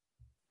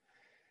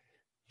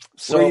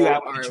 So, where are you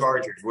at with the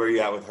Chargers? Where are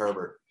you at with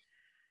Herbert?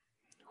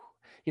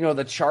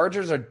 The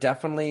Chargers are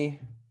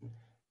definitely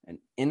an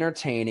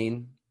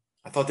entertaining.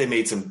 I thought they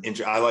made some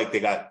I like they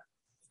got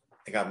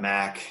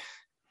Mac.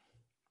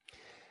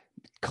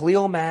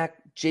 Khalil Mack,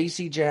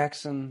 J.C.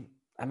 Jackson.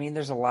 I mean,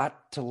 there's a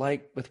lot to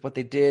like with what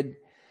they did.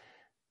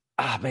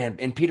 Man,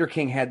 and Peter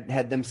King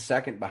had them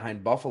second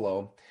behind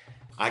Buffalo.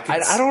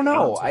 I don't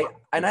know.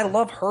 I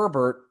love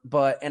Herbert,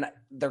 but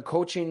their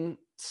coaching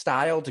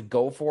style to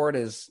go for it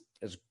is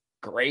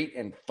great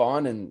and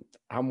fun, and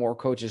how more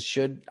coaches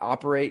should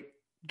operate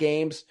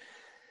games.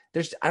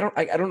 I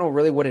don't know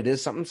really what it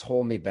is. Something's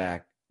holding me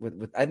back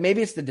with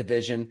maybe it's the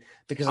division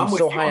because I'm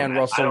so high on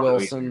Russell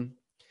Wilson.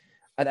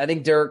 I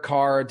think Derek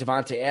Carr,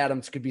 Devontae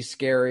Adams could be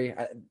scary.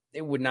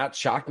 It would not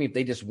shock me if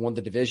they just won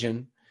the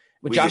division.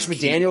 With Josh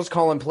McDaniels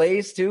calling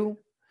plays too.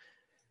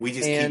 We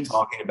just keep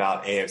talking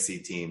about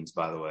AFC teams,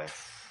 by the way.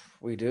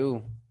 We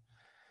do.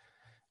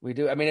 We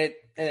do. I mean,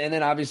 and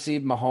then obviously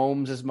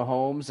Mahomes is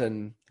Mahomes,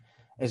 and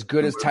as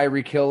good as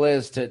Tyreek Hill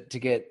is to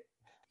get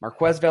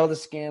Marquez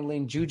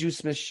Valdes-Scantling, Juju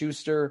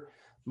Smith-Schuster,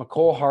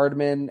 McCole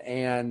Hardman,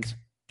 and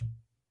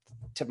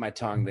tip my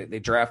tongue, they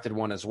drafted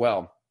one as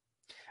well.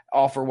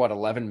 All for what,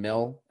 11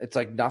 mil? It's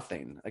like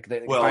nothing. Like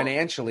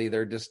financially,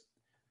 they're just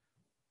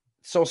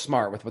so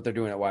smart with what they're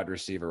doing at wide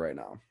receiver right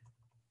now.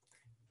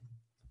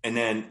 And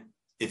then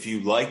if you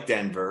like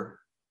Denver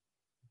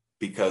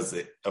because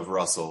of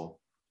Russell,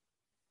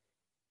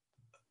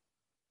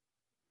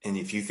 and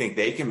if you think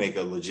they can make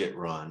a legit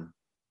run,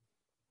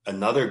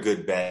 another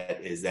good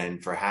bet is then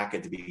for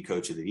Hackett to be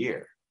coach of the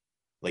year.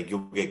 Like you'll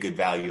get good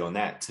value on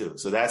that too.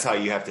 So that's how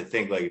you have to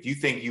think. Like if you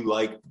think you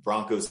like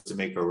Broncos to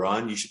make a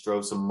run, you should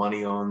throw some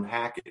money on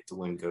Hackett to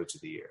win coach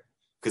of the year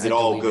because it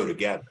all go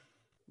together.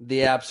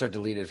 The apps are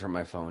deleted from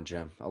my phone,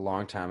 Jim, a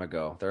long time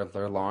ago.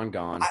 They're long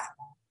gone.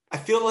 I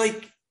feel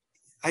like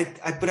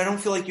but I don't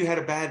feel like you had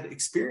a bad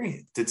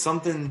experience. Did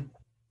something?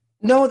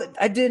 No,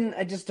 I didn't.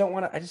 I just don't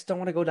want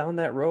to go down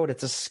that road.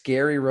 It's a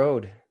scary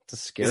road.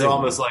 It's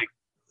almost like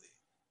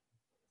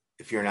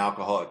if you're an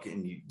alcoholic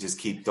and you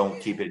just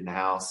don't keep it in the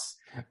house.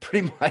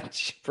 Pretty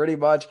much.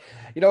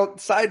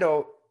 Side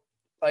note,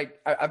 like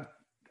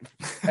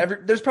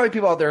there's probably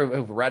people out there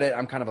who've read it.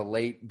 I'm kind of a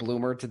late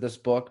bloomer to this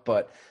book,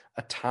 but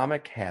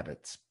Atomic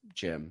Habits,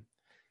 Jim.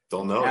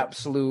 Don't know.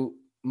 Absolute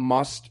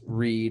must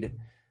read.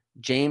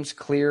 James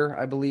Clear,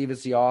 I believe,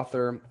 is the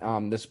author.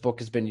 This book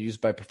has been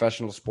used by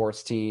professional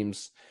sports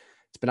teams.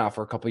 It's been out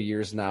for a couple of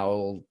years now.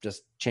 It'll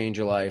just change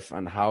your life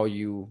on how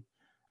you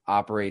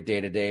operate day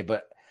to day.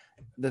 But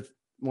the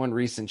one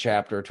recent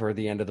chapter toward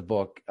the end of the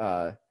book,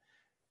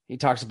 he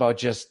talks about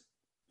just,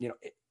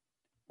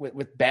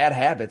 with bad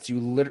habits,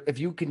 if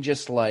you can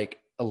just like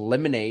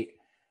eliminate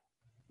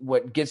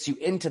what gets you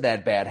into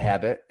that bad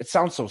habit, it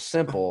sounds so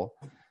simple,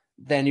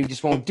 then you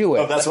just won't do it.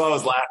 Oh, that's why I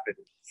was laughing.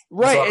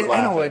 Right.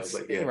 I know it's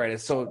right.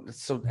 It's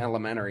so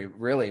elementary,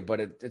 really, but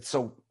it's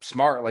so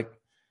smart. Like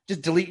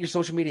just delete your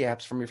social media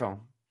apps from your phone.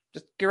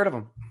 Just get rid of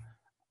them.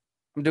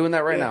 I'm doing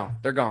that right now.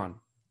 They're gone.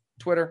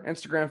 Twitter,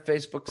 Instagram,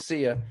 Facebook,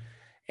 see ya.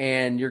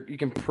 And you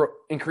can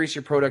increase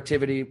your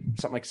productivity,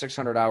 something like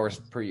 600 hours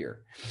per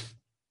year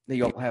that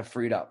you'll have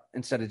freed up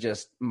instead of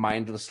just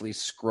mindlessly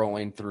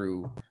scrolling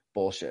through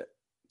bullshit.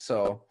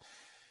 So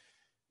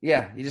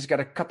yeah, you just got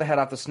to cut the head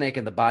off the snake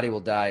and the body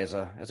will die, as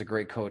a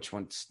great coach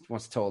once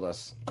told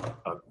us.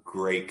 A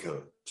great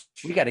coach.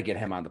 We got to get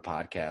him on the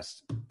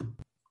podcast.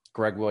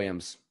 Greg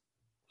Williams.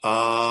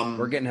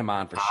 We're getting him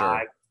on for sure.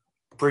 I'm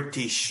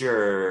pretty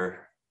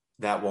sure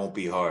that won't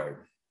be hard.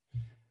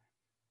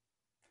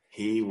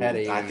 He will.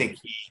 I think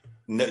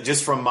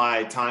just from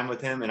my time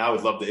with him, and I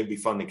would love to. It'd be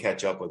fun to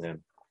catch up with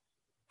him.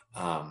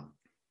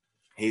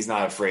 He's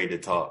not afraid to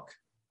talk.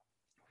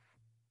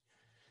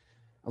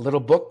 A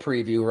little book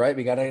preview, right?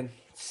 We got to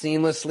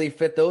seamlessly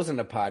fit those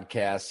into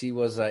podcasts. He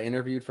was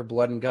interviewed for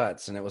Blood and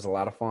Guts, and it was a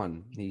lot of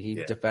fun. He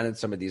defended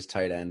some of these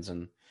tight ends,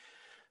 and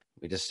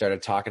we just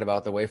started talking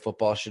about the way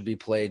football should be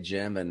played,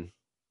 Jim, and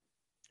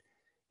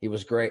he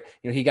was great.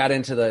 He got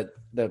into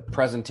the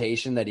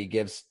presentation that he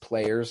gives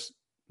players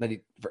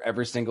for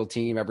every single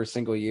team, every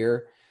single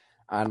year,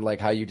 on like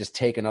how you just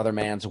take another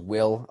man's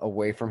will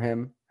away from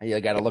him. You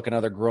got to look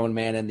another grown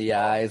man in the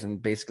eyes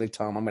and basically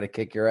tell him, I'm going to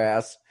kick your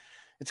ass.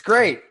 It's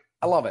great.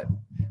 I love it.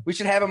 We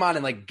should have him on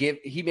and like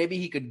maybe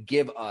he could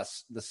give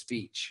us the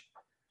speech.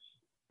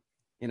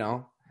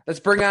 Let's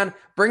bring on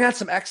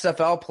some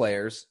XFL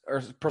players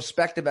or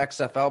prospective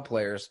XFL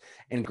players,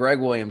 and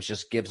Greg Williams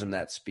just gives him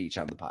that speech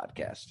on the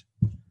podcast.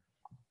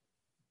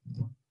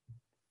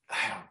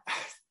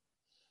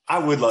 I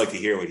would like to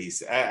hear what he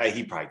said.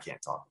 He probably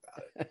can't talk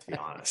about it, to be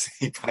honest.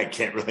 He probably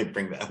can't really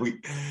bring that.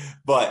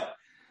 But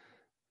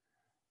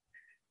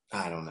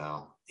I don't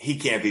know. He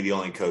can't be the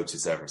only coach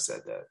that's ever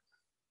said that.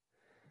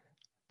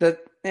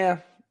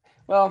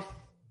 Well,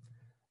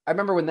 I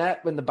remember when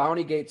the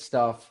Bounty Gate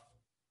stuff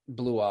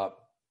blew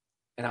up,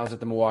 and I was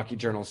at the Milwaukee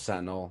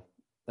Journal-Sentinel,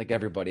 like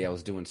everybody, I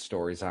was doing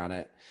stories on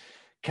it,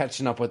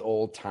 catching up with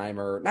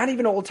not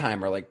even old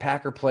timer, like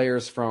Packer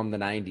players from the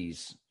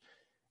 90s.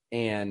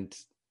 And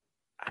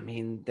I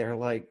mean, they're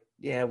like,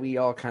 yeah, we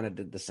all kind of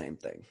did the same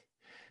thing.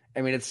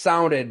 I mean, it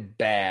sounded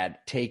bad,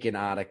 taken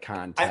out of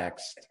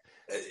context.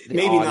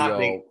 Maybe audio,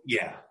 not.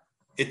 Yeah.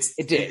 It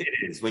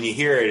is. When you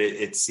hear it,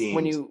 it seems.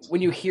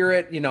 When you hear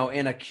it,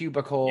 in a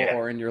cubicle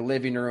or in your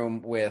living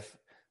room with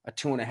a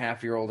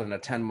 2.5-year-old and a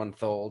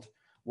 10-month-old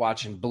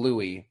watching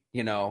Bluey,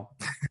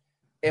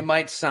 it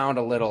might sound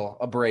a little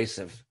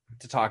abrasive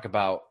to talk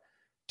about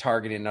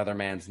targeting another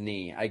man's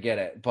knee. I get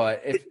it.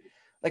 But if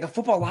like a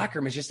football locker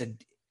room is just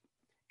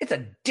it's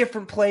a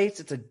different place.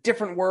 It's a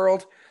different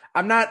world.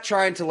 I'm not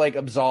trying to like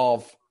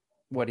absolve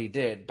what he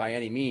did by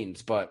any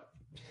means, but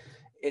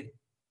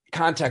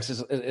context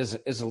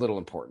is a little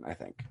important, I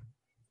think.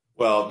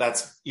 Well,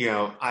 that's,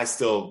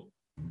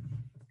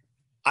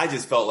 I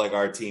just felt like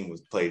our team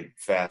was played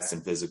fast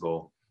and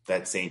physical.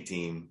 That Saint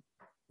team.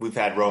 We've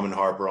had Roman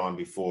Harper on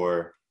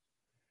before.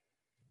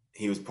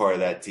 He was part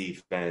of that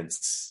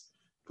defense.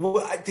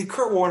 Well, did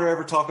Kurt Warner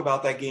ever talk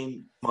about that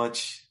game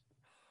much?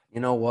 You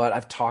know what?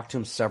 I've talked to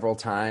him several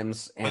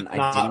times, and But I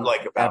not didn't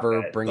like about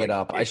ever that. bring Like, it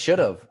up. I should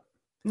have.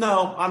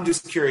 no, I'm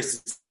just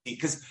curious to see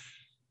because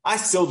I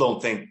still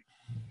don't think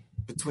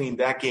between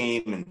that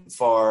game and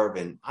Favre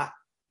and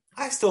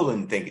I still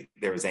didn't think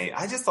there was any.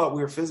 I just thought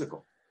we were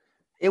physical.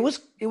 It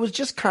was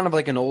just kind of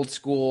like an old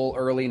school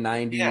early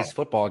 90s Yeah.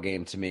 football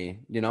game to me,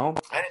 you know?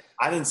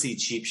 I didn't see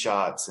cheap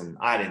shots, and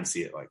I didn't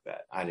see it like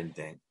that. I didn't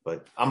think,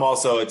 but I'm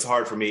also. It's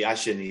hard for me. I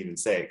shouldn't even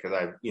say it because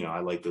I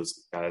like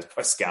those guys.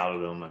 I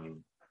scouted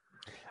them.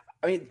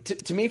 I mean,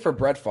 to me, for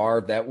Brett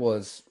Favre, that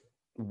was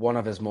one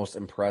of his most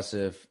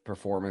impressive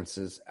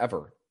performances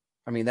ever.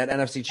 I mean, that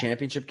NFC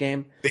Championship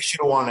game. They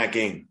should have won that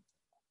game.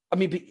 I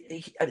mean,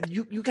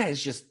 you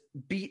guys just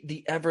beat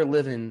the ever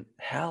living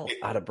hell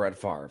out of Brett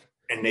Favre,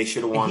 And they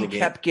should have and won he the game.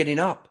 kept getting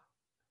up.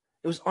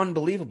 It was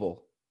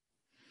unbelievable.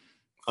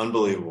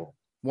 Unbelievable.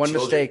 One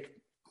mistake.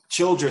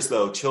 Childress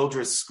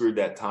screwed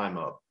that time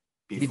up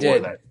before He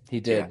did. that. He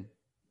did.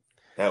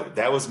 Yeah.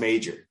 That was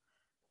major.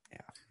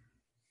 Yeah.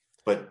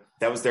 But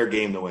that was their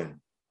game to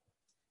win.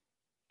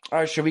 All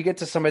right, should we get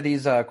to some of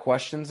these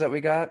questions that we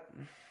got?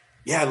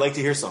 Yeah, I'd like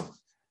to hear some.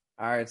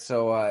 All right,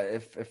 so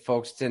if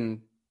folks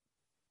didn't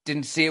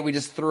see it, we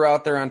just threw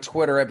out there on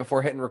Twitter right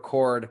before hitting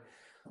record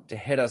to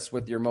hit us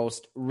with your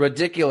most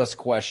ridiculous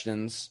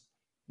questions.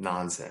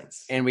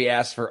 Nonsense. And we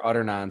asked for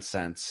utter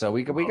nonsense. So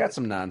we got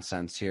some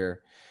nonsense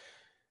here.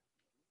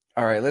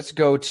 All right, let's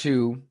go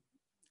to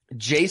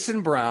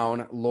Jason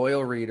Brown,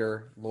 loyal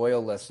reader,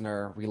 loyal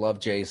listener. We love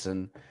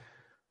Jason.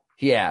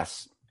 He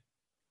asks,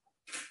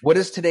 what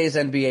is today's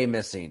NBA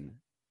missing?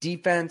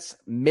 Defense,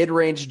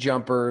 mid-range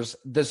jumpers,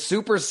 the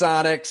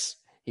Supersonics.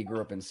 He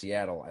grew up in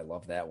Seattle. I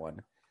love that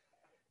one.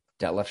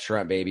 Detlef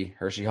Schrempf, baby.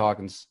 Hershey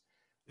Hawkins.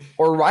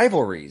 Or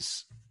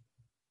rivalries.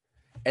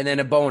 And then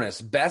a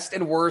bonus, best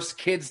and worst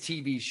kids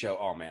TV show.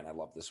 Oh man, I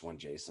love this one,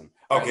 Jason.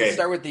 All right, let's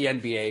start with the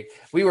NBA.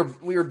 We were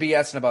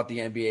BSing about the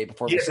NBA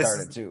before we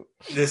started too.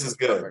 This is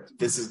good. Perfect.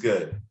 This is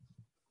good.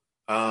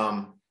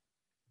 What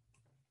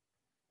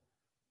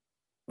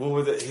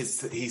were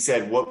he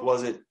said, what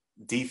was it?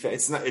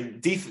 Defense.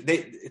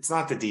 It's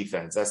not the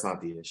defense. That's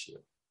not the issue.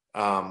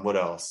 What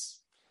else?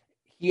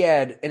 He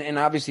had, and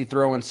obviously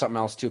throw in something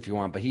else too if you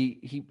want, but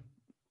he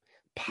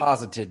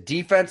posited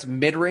defense,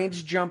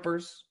 mid-range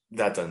jumpers,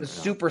 that doesn't the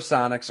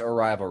Supersonics or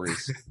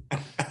rivalries.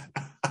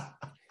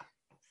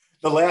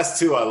 The last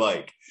two I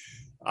like.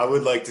 I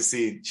would like to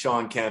see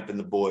Sean Kemp and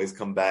the boys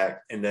come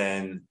back, and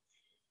then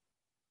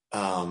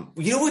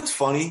you know what's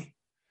funny?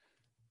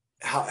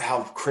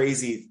 How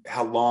crazy,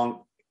 how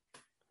long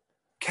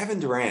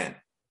Kevin Durant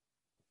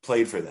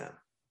played for them.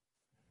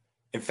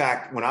 In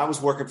fact, when I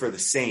was working for the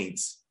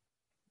Saints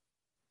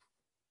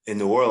in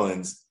New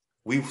Orleans,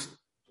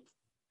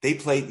 they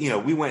played,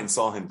 we went and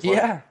saw him play.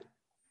 Yeah.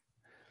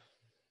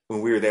 When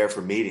we were there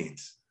for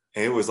meetings.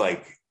 And it was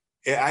like,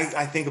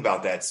 I think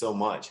about that so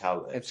much.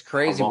 How it's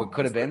crazy what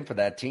could have been for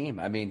that team.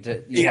 I mean,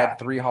 you had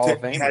three Hall of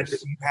Famers.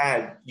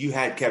 You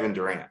had Kevin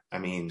Durant. I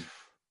mean,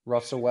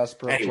 Russell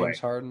Westbrook, anyway, James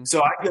Harden.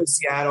 So I go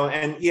Seattle,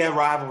 and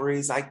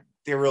rivalries.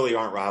 There really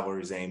aren't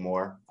rivalries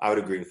anymore. I would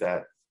agree with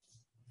that.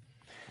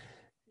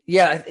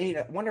 Yeah,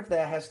 I wonder if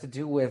that has to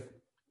do with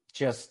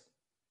just.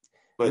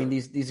 I mean,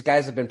 these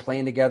guys have been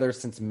playing together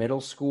since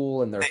middle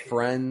school, and they're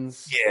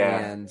friends,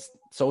 and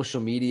social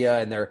media,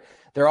 and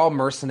they're all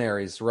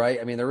mercenaries, right?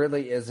 I mean, there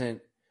really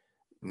isn't.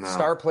 No.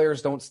 Star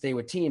players don't stay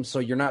with teams, so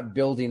you're not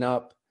building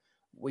up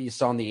what you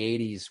saw in the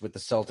 '80s with the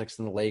Celtics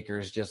and the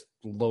Lakers just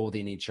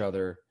loathing each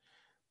other.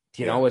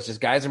 You know, it's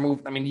just guys are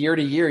moving. I mean, year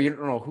to year, you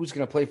don't know who's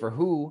going to play for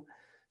who,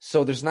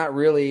 so there's not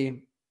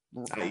really.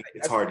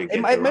 It's hard to get.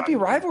 It might be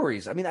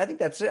rivalries. I mean, I think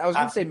that's it. I was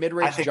going to say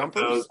mid-range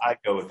jumpers. I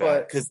go with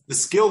that because the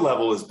skill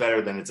level is better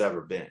than it's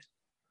ever been.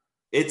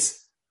 The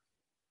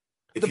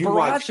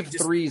barrage of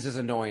threes is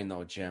annoying,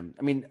 though, Jim.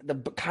 I mean,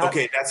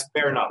 okay, that's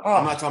fair enough.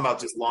 I'm not talking about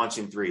just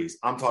launching threes.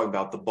 I'm talking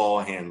about the ball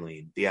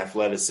handling, the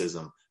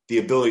athleticism, the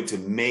ability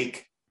to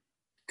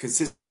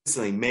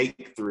consistently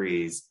make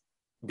threes,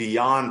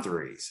 beyond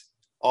threes,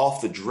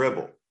 off the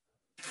dribble.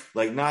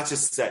 Like, not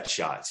just set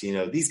shots.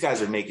 These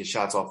guys are making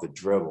shots off the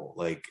dribble,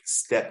 like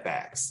step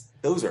backs.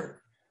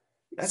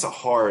 That's a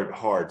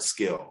hard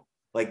skill.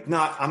 Like,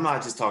 I'm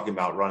not just talking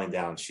about running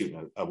down,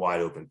 shooting a wide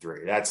open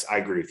three. I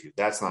agree with you.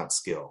 That's not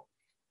skill.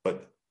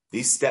 But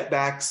these step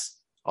backs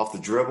off the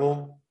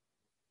dribble,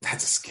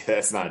 that's a skill.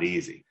 That's not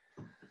easy.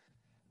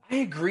 I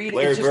agree.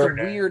 It's just a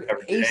weird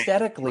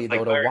aesthetically,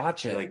 though, to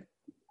watch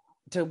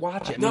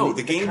it. No,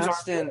 the games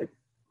aren't.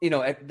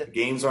 The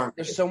games aren't.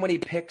 There's so many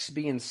picks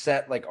being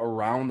set like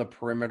around the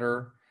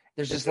perimeter.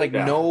 There's just like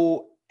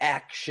no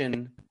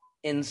action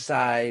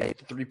inside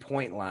the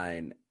 3-point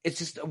line.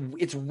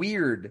 It's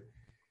weird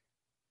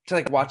to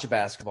like watch a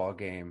basketball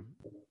game.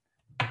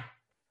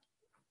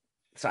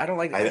 So I don't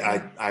like.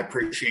 I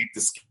appreciate the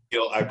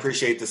skill. I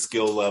appreciate the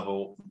skill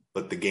level,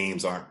 but the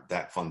games aren't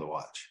that fun to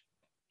watch.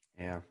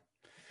 Yeah,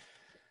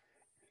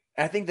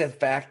 I think the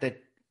fact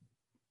that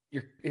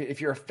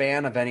if you're a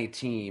fan of any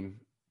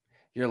team,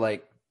 you're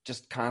like.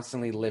 Just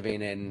constantly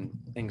living in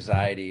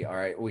anxiety. All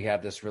right, we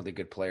have this really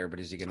good player, but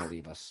is he going to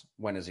leave us?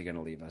 When is he going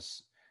to leave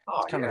us?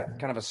 Oh, It's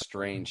kind of a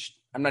strange.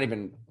 I'm not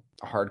even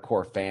a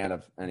hardcore fan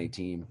of any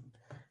team.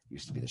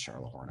 Used to be the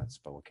Charlotte Hornets,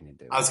 but what can you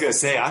do? I was going to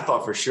say, I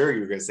thought for sure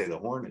you were going to say the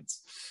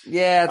Hornets.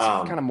 Yeah, it's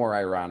kind of more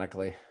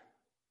ironically.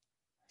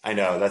 I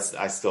know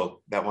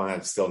that one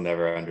I've still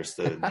never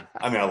understood.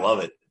 I mean, I love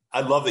it.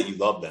 I love that you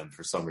love them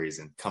for some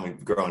reason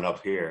growing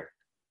up here.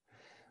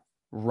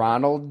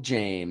 Ronald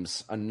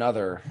James,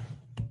 another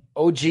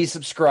OG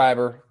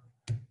subscriber.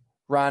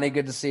 Ronnie,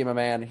 good to see you, my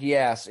man. He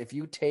asks, if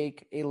you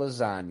take a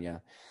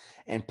lasagna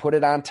and put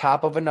it on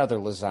top of another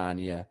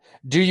lasagna,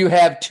 do you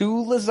have two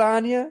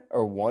lasagna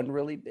or one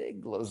really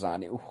big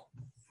lasagna? Ooh,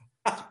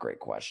 that's a great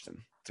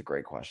question. It's a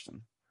great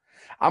question.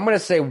 I'm going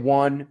to say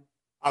one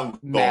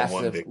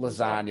massive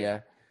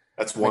lasagna.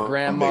 That's one. My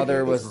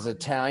grandmother was as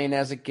Italian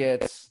as it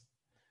gets,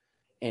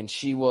 and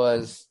she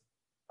was,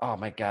 oh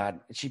my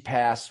God, she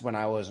passed when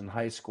I was in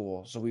high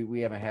school, so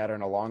we haven't had her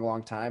in a long,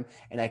 long time,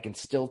 and I can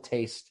still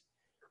taste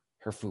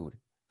her food.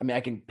 I mean, I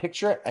can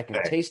picture it, I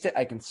can taste it,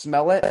 I can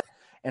smell it,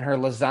 and her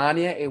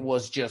lasagna, it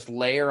was just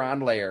layer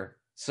on layer.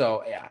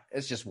 So, yeah,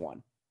 it's just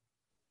one.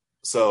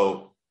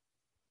 So,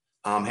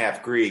 I'm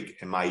half Greek,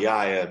 and my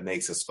yaya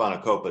makes a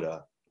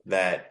spanakopita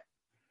that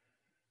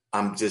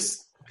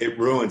it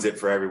ruins it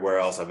for everywhere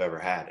else I've ever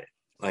had it.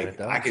 Like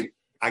I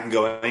can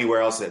go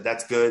anywhere else.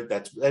 That's good.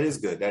 That is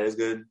good. That is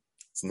good.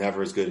 It's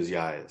never as good as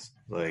Yaya's.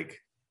 Like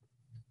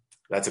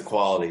that's a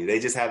quality. They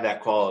just have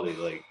that quality,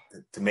 like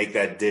to make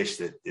that dish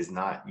that is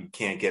not, you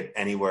can't get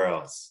anywhere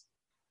else.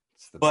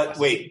 But best.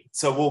 Wait,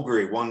 so we'll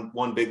agree.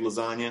 One big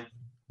lasagna.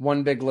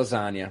 One big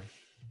lasagna.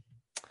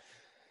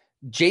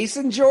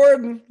 Jason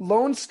Jordan,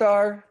 Lone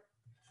Star.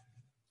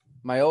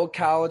 My old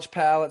college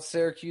pal at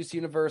Syracuse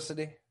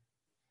University.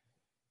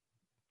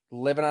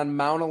 Living on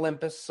Mount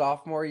Olympus,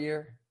 sophomore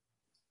year.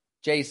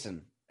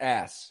 Jason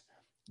asks,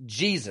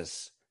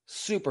 Jesus,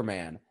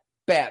 Superman,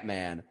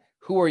 Batman,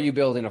 who are you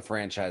building a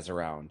franchise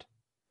around?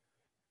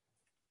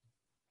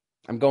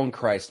 I'm going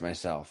Christ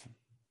myself.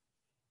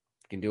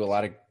 Can do a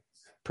lot of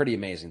pretty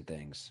amazing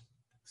things.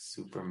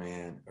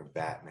 Superman or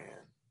Batman?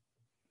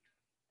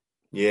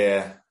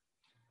 Yeah.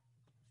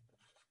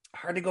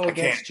 Hard to go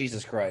against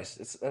Jesus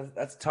Christ.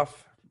 That's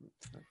tough.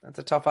 That's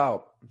a tough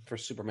out for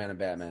Superman and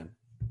Batman.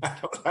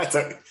 That's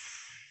a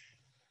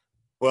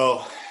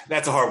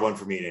hard one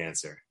for me to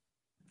answer.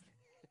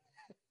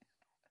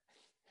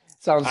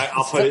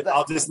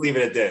 I'll just leave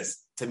it at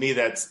this. To me,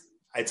 it's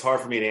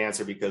hard for me to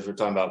answer because we're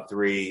talking about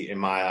in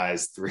my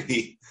eyes,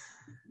 three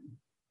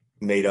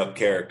made up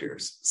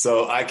characters.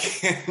 So I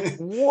can't.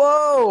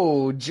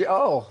 Whoa.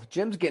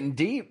 Jim's getting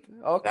deep.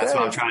 Okay. That's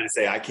what I'm trying to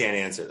say. I can't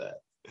answer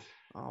that.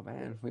 Oh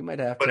man, we might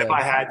have to. But if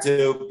I had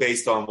to,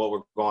 based on what we're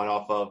going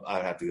off of,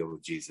 I'd have to go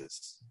with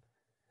Jesus.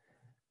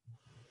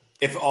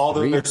 If all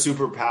their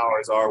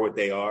superpowers are what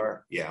they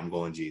are, yeah, I'm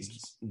going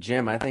Jesus.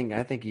 Jim, I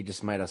think you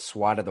just might have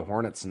swatted the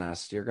hornet's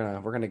nest. We're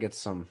gonna get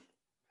some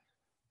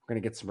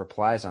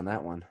replies on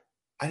that one.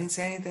 I didn't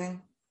say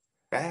anything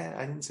bad.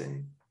 I didn't say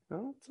anything.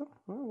 Well,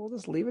 we'll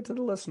just leave it to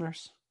the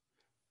listeners.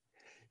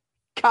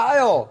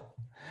 Kyle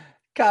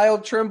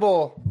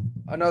Trimble,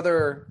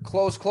 another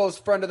close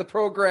friend of the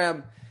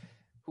program,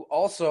 who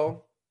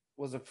also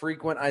was a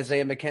frequent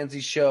Isaiah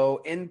McKenzie show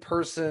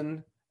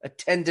in-person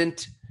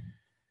attendant.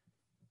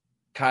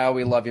 Kyle,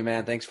 we love you,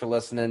 man. Thanks for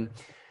listening.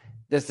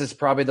 This is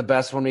probably the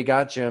best one we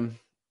got, Jim.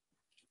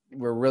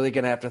 We're really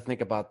going to have to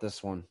think about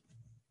this one.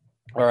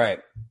 All right.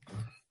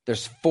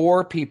 There's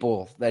 4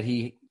 people that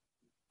he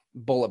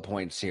bullet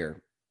points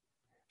here.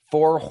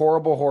 4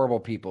 horrible, horrible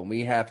people.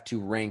 We have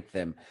to rank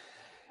them.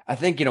 I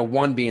think,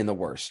 1 being the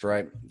worst,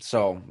 right?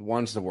 So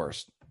 1's the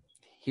worst.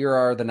 Here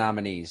are the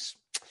nominees.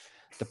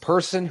 The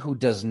person who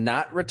does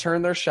not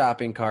return their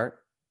shopping cart.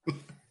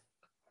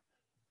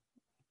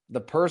 The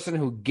person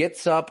who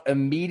gets up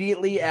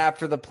immediately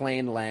after the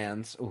plane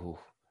lands. Ooh.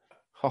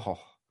 Oh.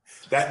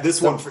 That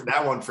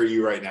one for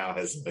you right now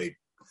has like.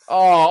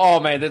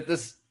 Oh man,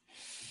 this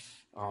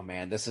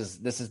is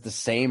the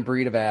same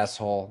breed of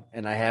asshole,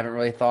 and I haven't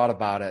really thought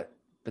about it,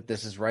 but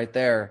this is right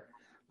there.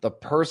 The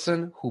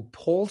person who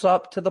pulls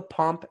up to the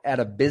pump at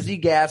a busy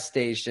gas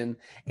station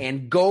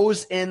and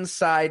goes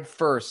inside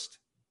first.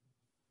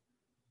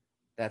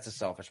 That's a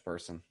selfish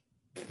person.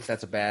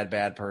 That's a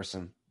bad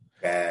person.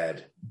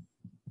 Bad.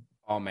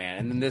 Oh man,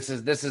 and then this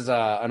is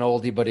an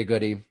oldie but a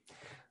goodie,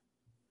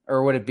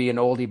 or would it be an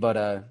oldie but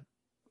a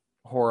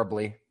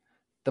horribly?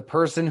 The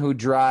person who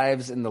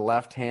drives in the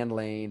left-hand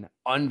lane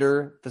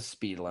under the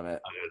speed limit.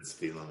 Under the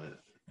speed limit.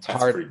 It's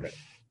hard.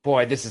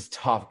 Boy, this is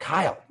tough.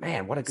 Kyle,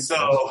 man, what a good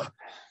question.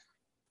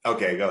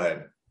 Okay, go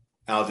ahead.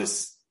 I'll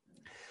just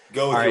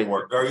go with your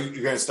work. Are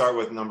you going to start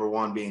with number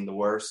 1 being the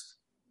worst?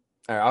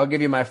 All right, I'll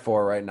give you my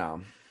 4 right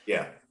now.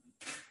 Yeah.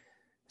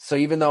 So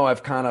even though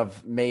I've kind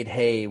of made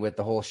hay with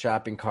the whole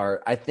shopping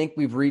cart, I think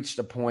we've reached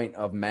a point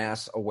of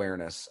mass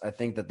awareness. I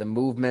think that the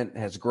movement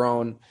has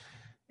grown.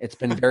 It's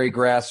been very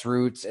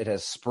grassroots. It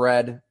has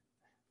spread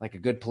like a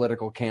good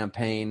political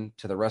campaign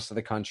to the rest of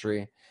the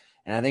country.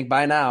 And I think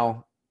by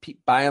now,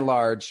 by and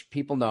large,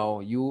 people know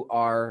you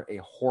are a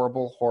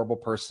horrible, horrible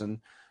person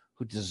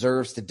who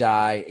deserves to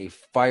die a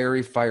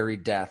fiery, fiery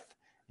death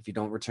if you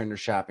don't return your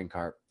shopping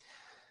cart.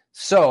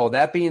 So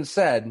that being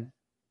said,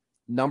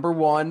 number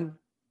one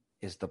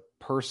is the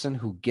person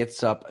who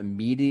gets up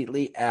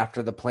immediately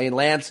after the plane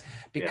lands,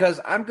 because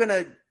I'm going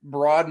to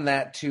broaden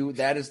that to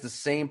that is the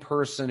same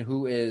person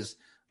who is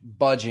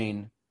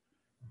budging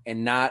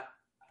and not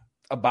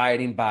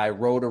abiding by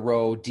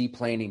row-to-row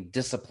deplaning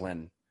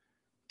discipline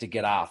to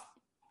get off.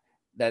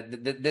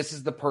 That this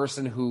is the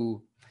person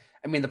who,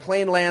 I mean, the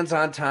plane lands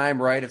on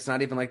time, right? It's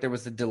not even like there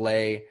was a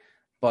delay,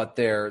 but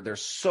they're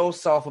so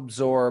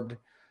self-absorbed,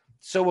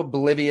 so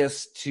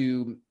oblivious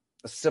to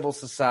a civil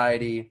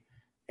society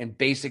and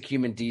basic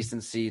human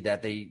decency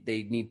that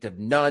they need to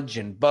nudge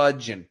and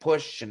budge and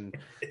push and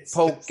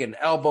poke and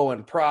elbow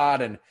and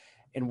prod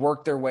and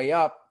work their way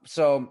up.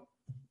 So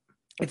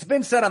it's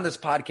been said on this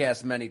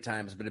podcast many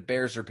times, but it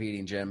bears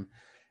repeating, Jim.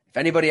 If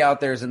anybody out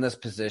there is in this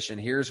position,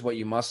 here's what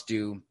you must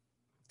do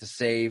to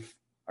save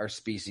our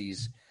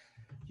species.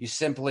 You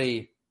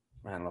simply,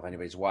 I don't know if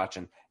anybody's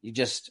watching, you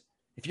just,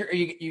 if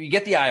you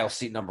get the aisle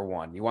seat, number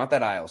one, you want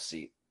that aisle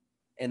seat.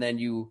 And then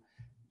you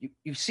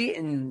see it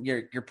in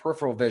your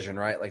peripheral vision,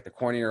 right? Like the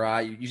corner of your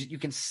eye, you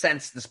can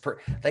sense this,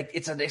 like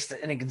it's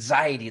an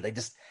anxiety. They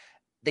just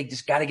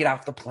got to get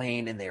off the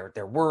plane and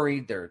they're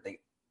worried. They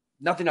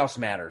nothing else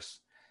matters.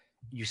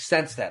 You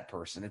sense that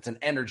person. It's an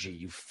energy.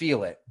 You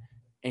feel it.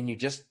 And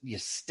you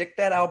stick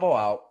that elbow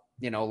out,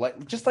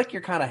 like just like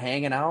you're kind of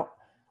hanging out.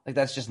 Like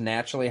that's just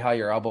naturally how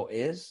your elbow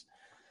is.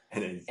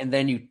 And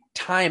then you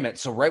time it.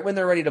 So right when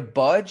they're ready to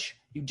budge,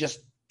 you just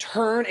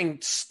turn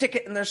and stick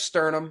it in their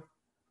sternum.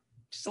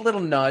 Just a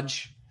little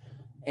nudge.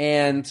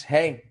 And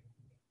hey,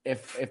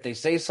 if they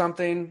say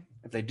something,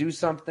 if they do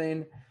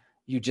something,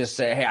 you just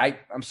say, hey,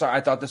 I'm sorry.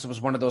 I thought this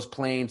was one of those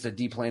planes that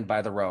deplaned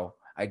by the row.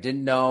 I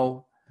didn't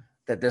know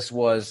that this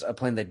was a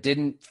plane that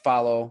didn't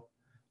follow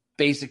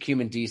basic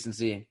human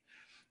decency.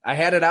 I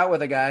had it out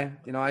with a guy,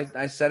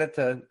 I said it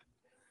to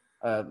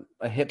a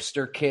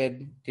hipster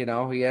kid,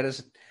 he had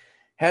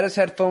his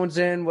headphones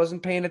in,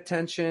 wasn't paying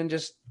attention,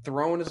 just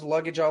throwing his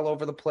luggage all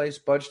over the place,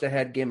 budged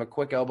ahead, gave him a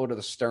quick elbow to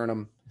the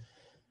sternum.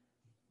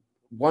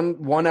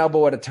 One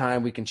elbow at a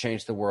time, we can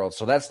change the world.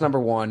 So that's number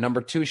one. Number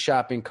two,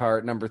 shopping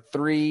cart. Number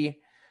three,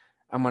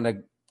 I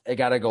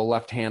got to go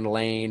left-hand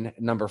lane.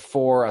 Number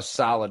four, a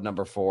solid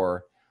number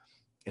four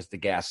is the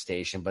gas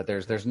station. But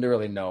there's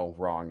really no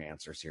wrong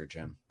answers here,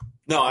 Jim.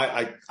 No,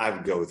 I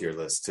would go with your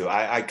list too.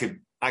 I could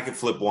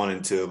flip 1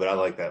 and 2, but I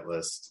like that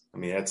list. I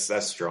mean,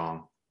 that's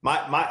strong.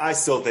 I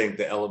still think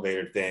the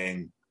elevator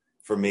thing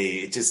for me,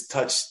 it just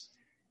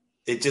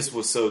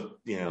was so,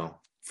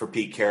 for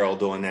Pete Carroll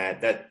doing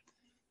that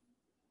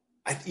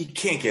you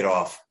can't get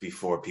off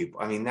before people.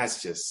 I mean,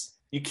 that's just,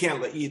 you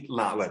can't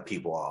not let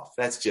people off.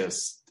 That's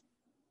just,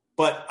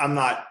 but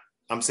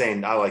I'm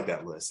saying I like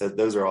that list.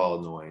 Those are all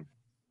annoying.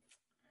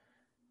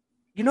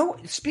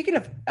 Speaking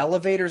of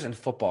elevators and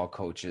football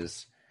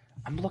coaches,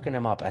 I'm looking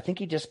him up. I think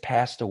he just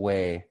passed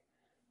away.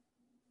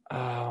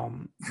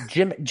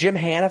 Jim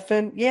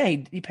Hannafin. Yeah,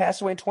 he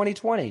passed away in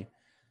 2020,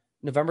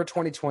 November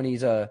 2020.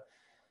 He's a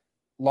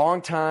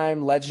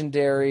longtime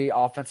legendary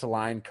offensive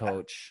line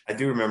coach. I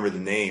do remember the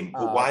name,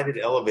 but why did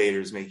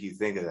elevators make you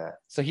think of that?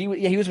 So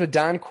he was with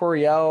Don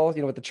Coryell,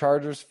 with the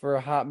Chargers for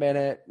a hot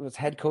minute. He was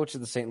head coach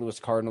of the St. Louis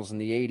Cardinals in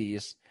the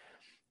 80s.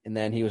 And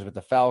then he was with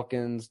the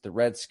Falcons, the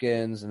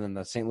Redskins, and then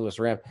the St. Louis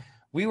Rams.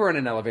 We were in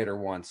an elevator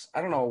once.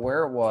 I don't know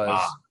where it was.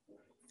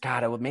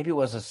 God, maybe it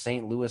was a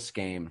St. Louis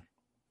game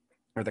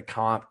or the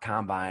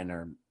combine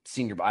or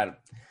senior. But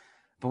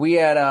we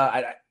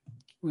had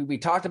we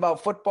talked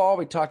about football.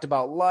 We talked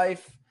about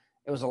life.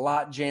 It was a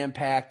lot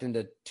jam-packed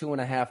into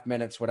 2.5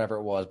 minutes, whatever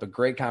it was. But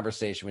great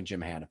conversation with Jim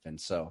Hannafin.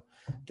 So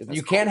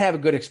you can have a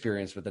good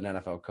experience with an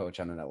NFL coach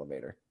on an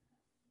elevator.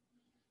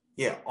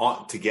 Yeah,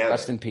 together.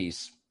 Rest in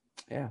peace.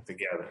 Yeah.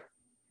 Together.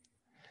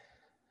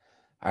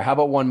 All right. How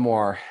about one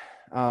more?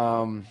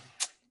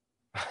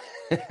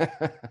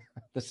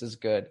 This is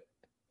good.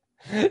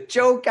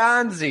 Joe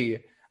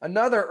Gonzi,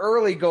 another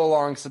early go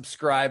long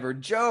subscriber.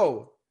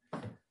 Joe,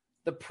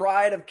 the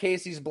pride of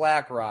Casey's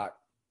Black Rock,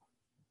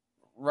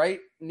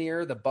 right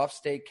near the Buff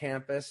State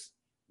campus.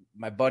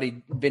 My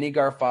buddy Vinny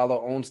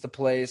Garfalo owns the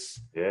place.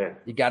 Yeah.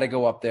 You got to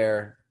go up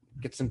there,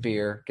 get some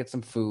beer, get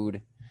some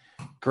food.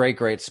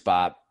 Great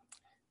spot.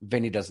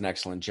 Vinny does an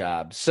excellent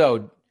job.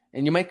 So,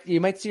 and you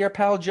might see our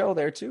pal Joe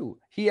there too.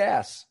 He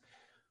asks,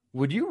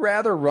 would you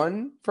rather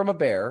run from a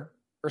bear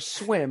or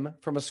swim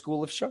from a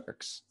school of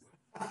sharks?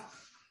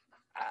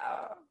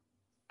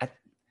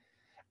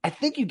 I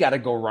think you got to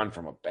go run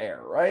from a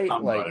bear, right?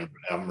 I'm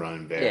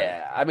running bear.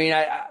 Yeah. I mean,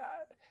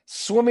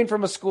 swimming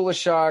from a school of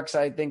sharks,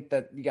 I think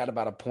that you got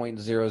about a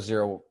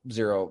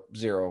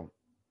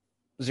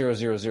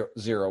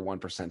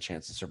 0.0000001%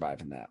 chance of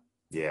surviving that.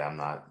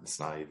 Yeah, it's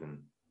not even.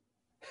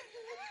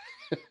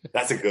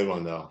 That's a good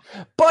one though.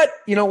 But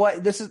you know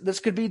what? This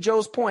could be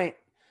Joe's point.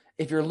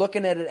 If you're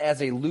looking at it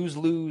as a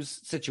lose-lose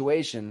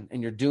situation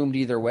and you're doomed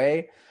either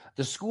way,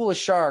 the school of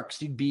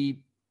sharks, you'd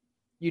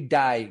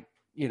die,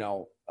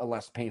 a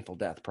less painful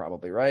death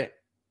probably, right?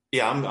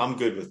 Yeah, I'm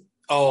good with.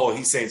 Oh,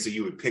 he's saying so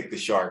you would pick the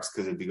sharks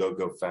because it'd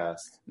go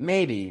fast.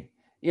 Maybe.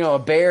 You know, a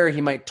bear,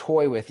 he might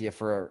toy with you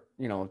for,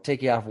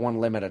 take you off one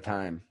limb at a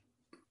time.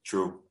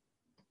 True.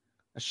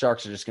 The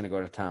sharks are just going to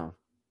go to town.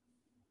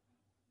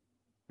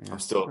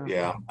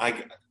 Yeah.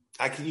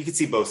 You can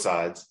see both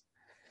sides.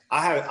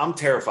 I'm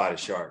terrified of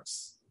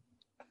sharks.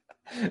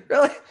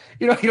 Really?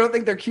 You don't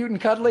think they're cute and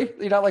cuddly?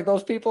 You're not like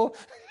those people?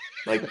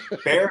 Like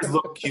bears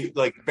look cute.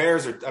 Like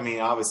bears are,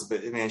 obviously,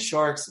 but man,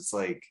 sharks, it's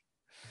like,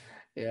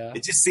 yeah,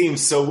 it just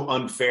seems so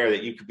unfair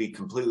that you could be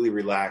completely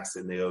relaxed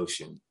in the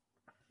ocean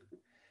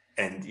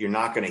and you're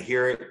not going to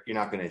hear it. You're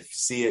not going to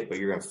see it, but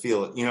you're going to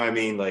feel it. You know what I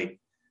mean? Like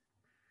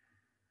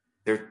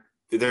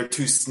they're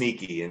too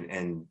sneaky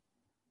and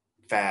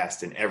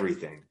fast and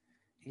everything.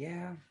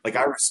 Yeah. Like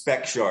I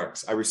respect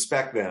sharks. I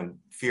respect them,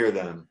 fear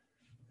them.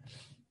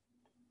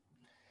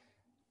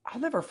 I'll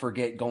never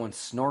forget going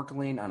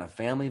snorkeling on a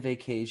family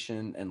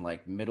vacation in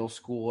like middle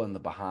school in the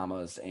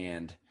Bahamas.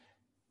 And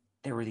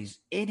there were these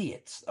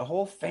idiots, a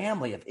whole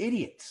family of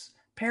idiots,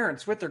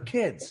 parents with their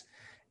kids.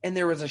 And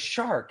there was a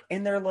shark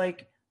and they're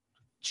like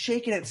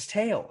shaking its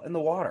tail in the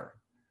water.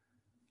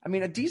 I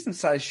mean, a decent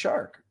sized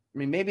shark. I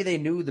mean, maybe they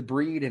knew the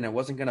breed and it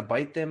wasn't going to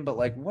bite them, but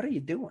like, what are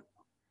you doing?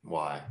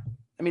 Why?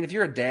 I mean, if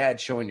you're a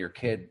dad showing your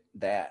kid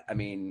that, I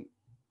mean,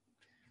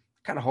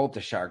 kind of hope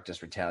the shark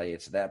just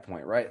retaliates at that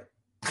point, right?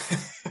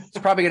 It's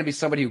probably going to be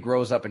somebody who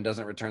grows up and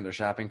doesn't return their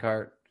shopping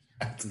cart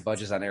and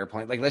budges on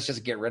airplane. Like, let's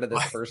just get rid of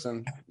this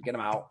person, get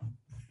them out.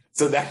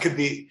 So that could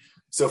be,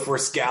 so for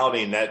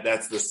scouting,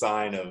 that's the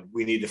sign of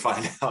we need to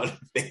find out if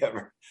they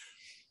ever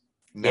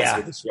mess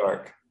with the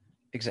shark.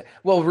 Exactly.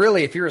 Well,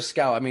 really, if you're a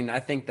scout, I mean, I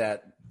think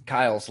that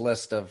Kyle's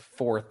list of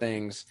 4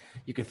 things,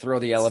 you could throw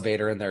the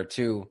elevator in there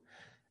too.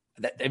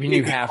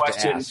 You have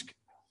to ask.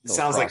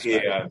 Sounds like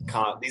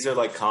these are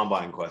like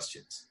combine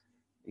questions.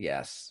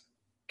 Yes.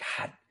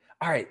 God.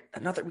 All right.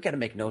 We got to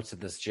make notes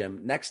of this,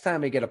 Jim. Next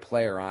time we get a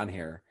player on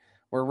here,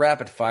 we're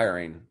rapid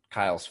firing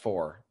Kyle's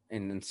 4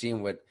 and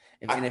seeing what,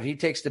 if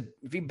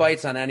he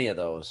bites on any of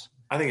those.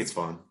 I think it's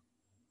fun.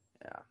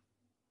 Yeah.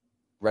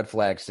 Red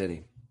Flag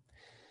City.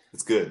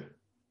 It's good.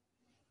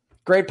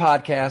 Great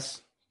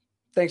podcast.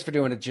 Thanks for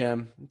doing it,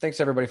 Jim. Thanks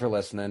everybody for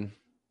listening.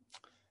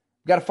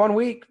 We got a fun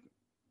week.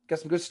 Got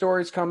some good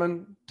stories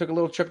coming. Took a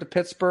little trip to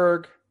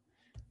Pittsburgh.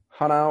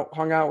 Hung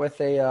out with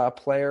a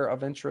player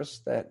of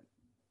interest that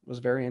was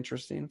very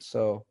interesting.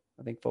 So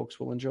I think folks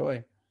will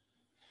enjoy.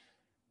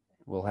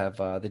 We'll have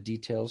the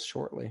details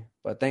shortly.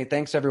 But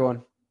thanks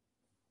everyone.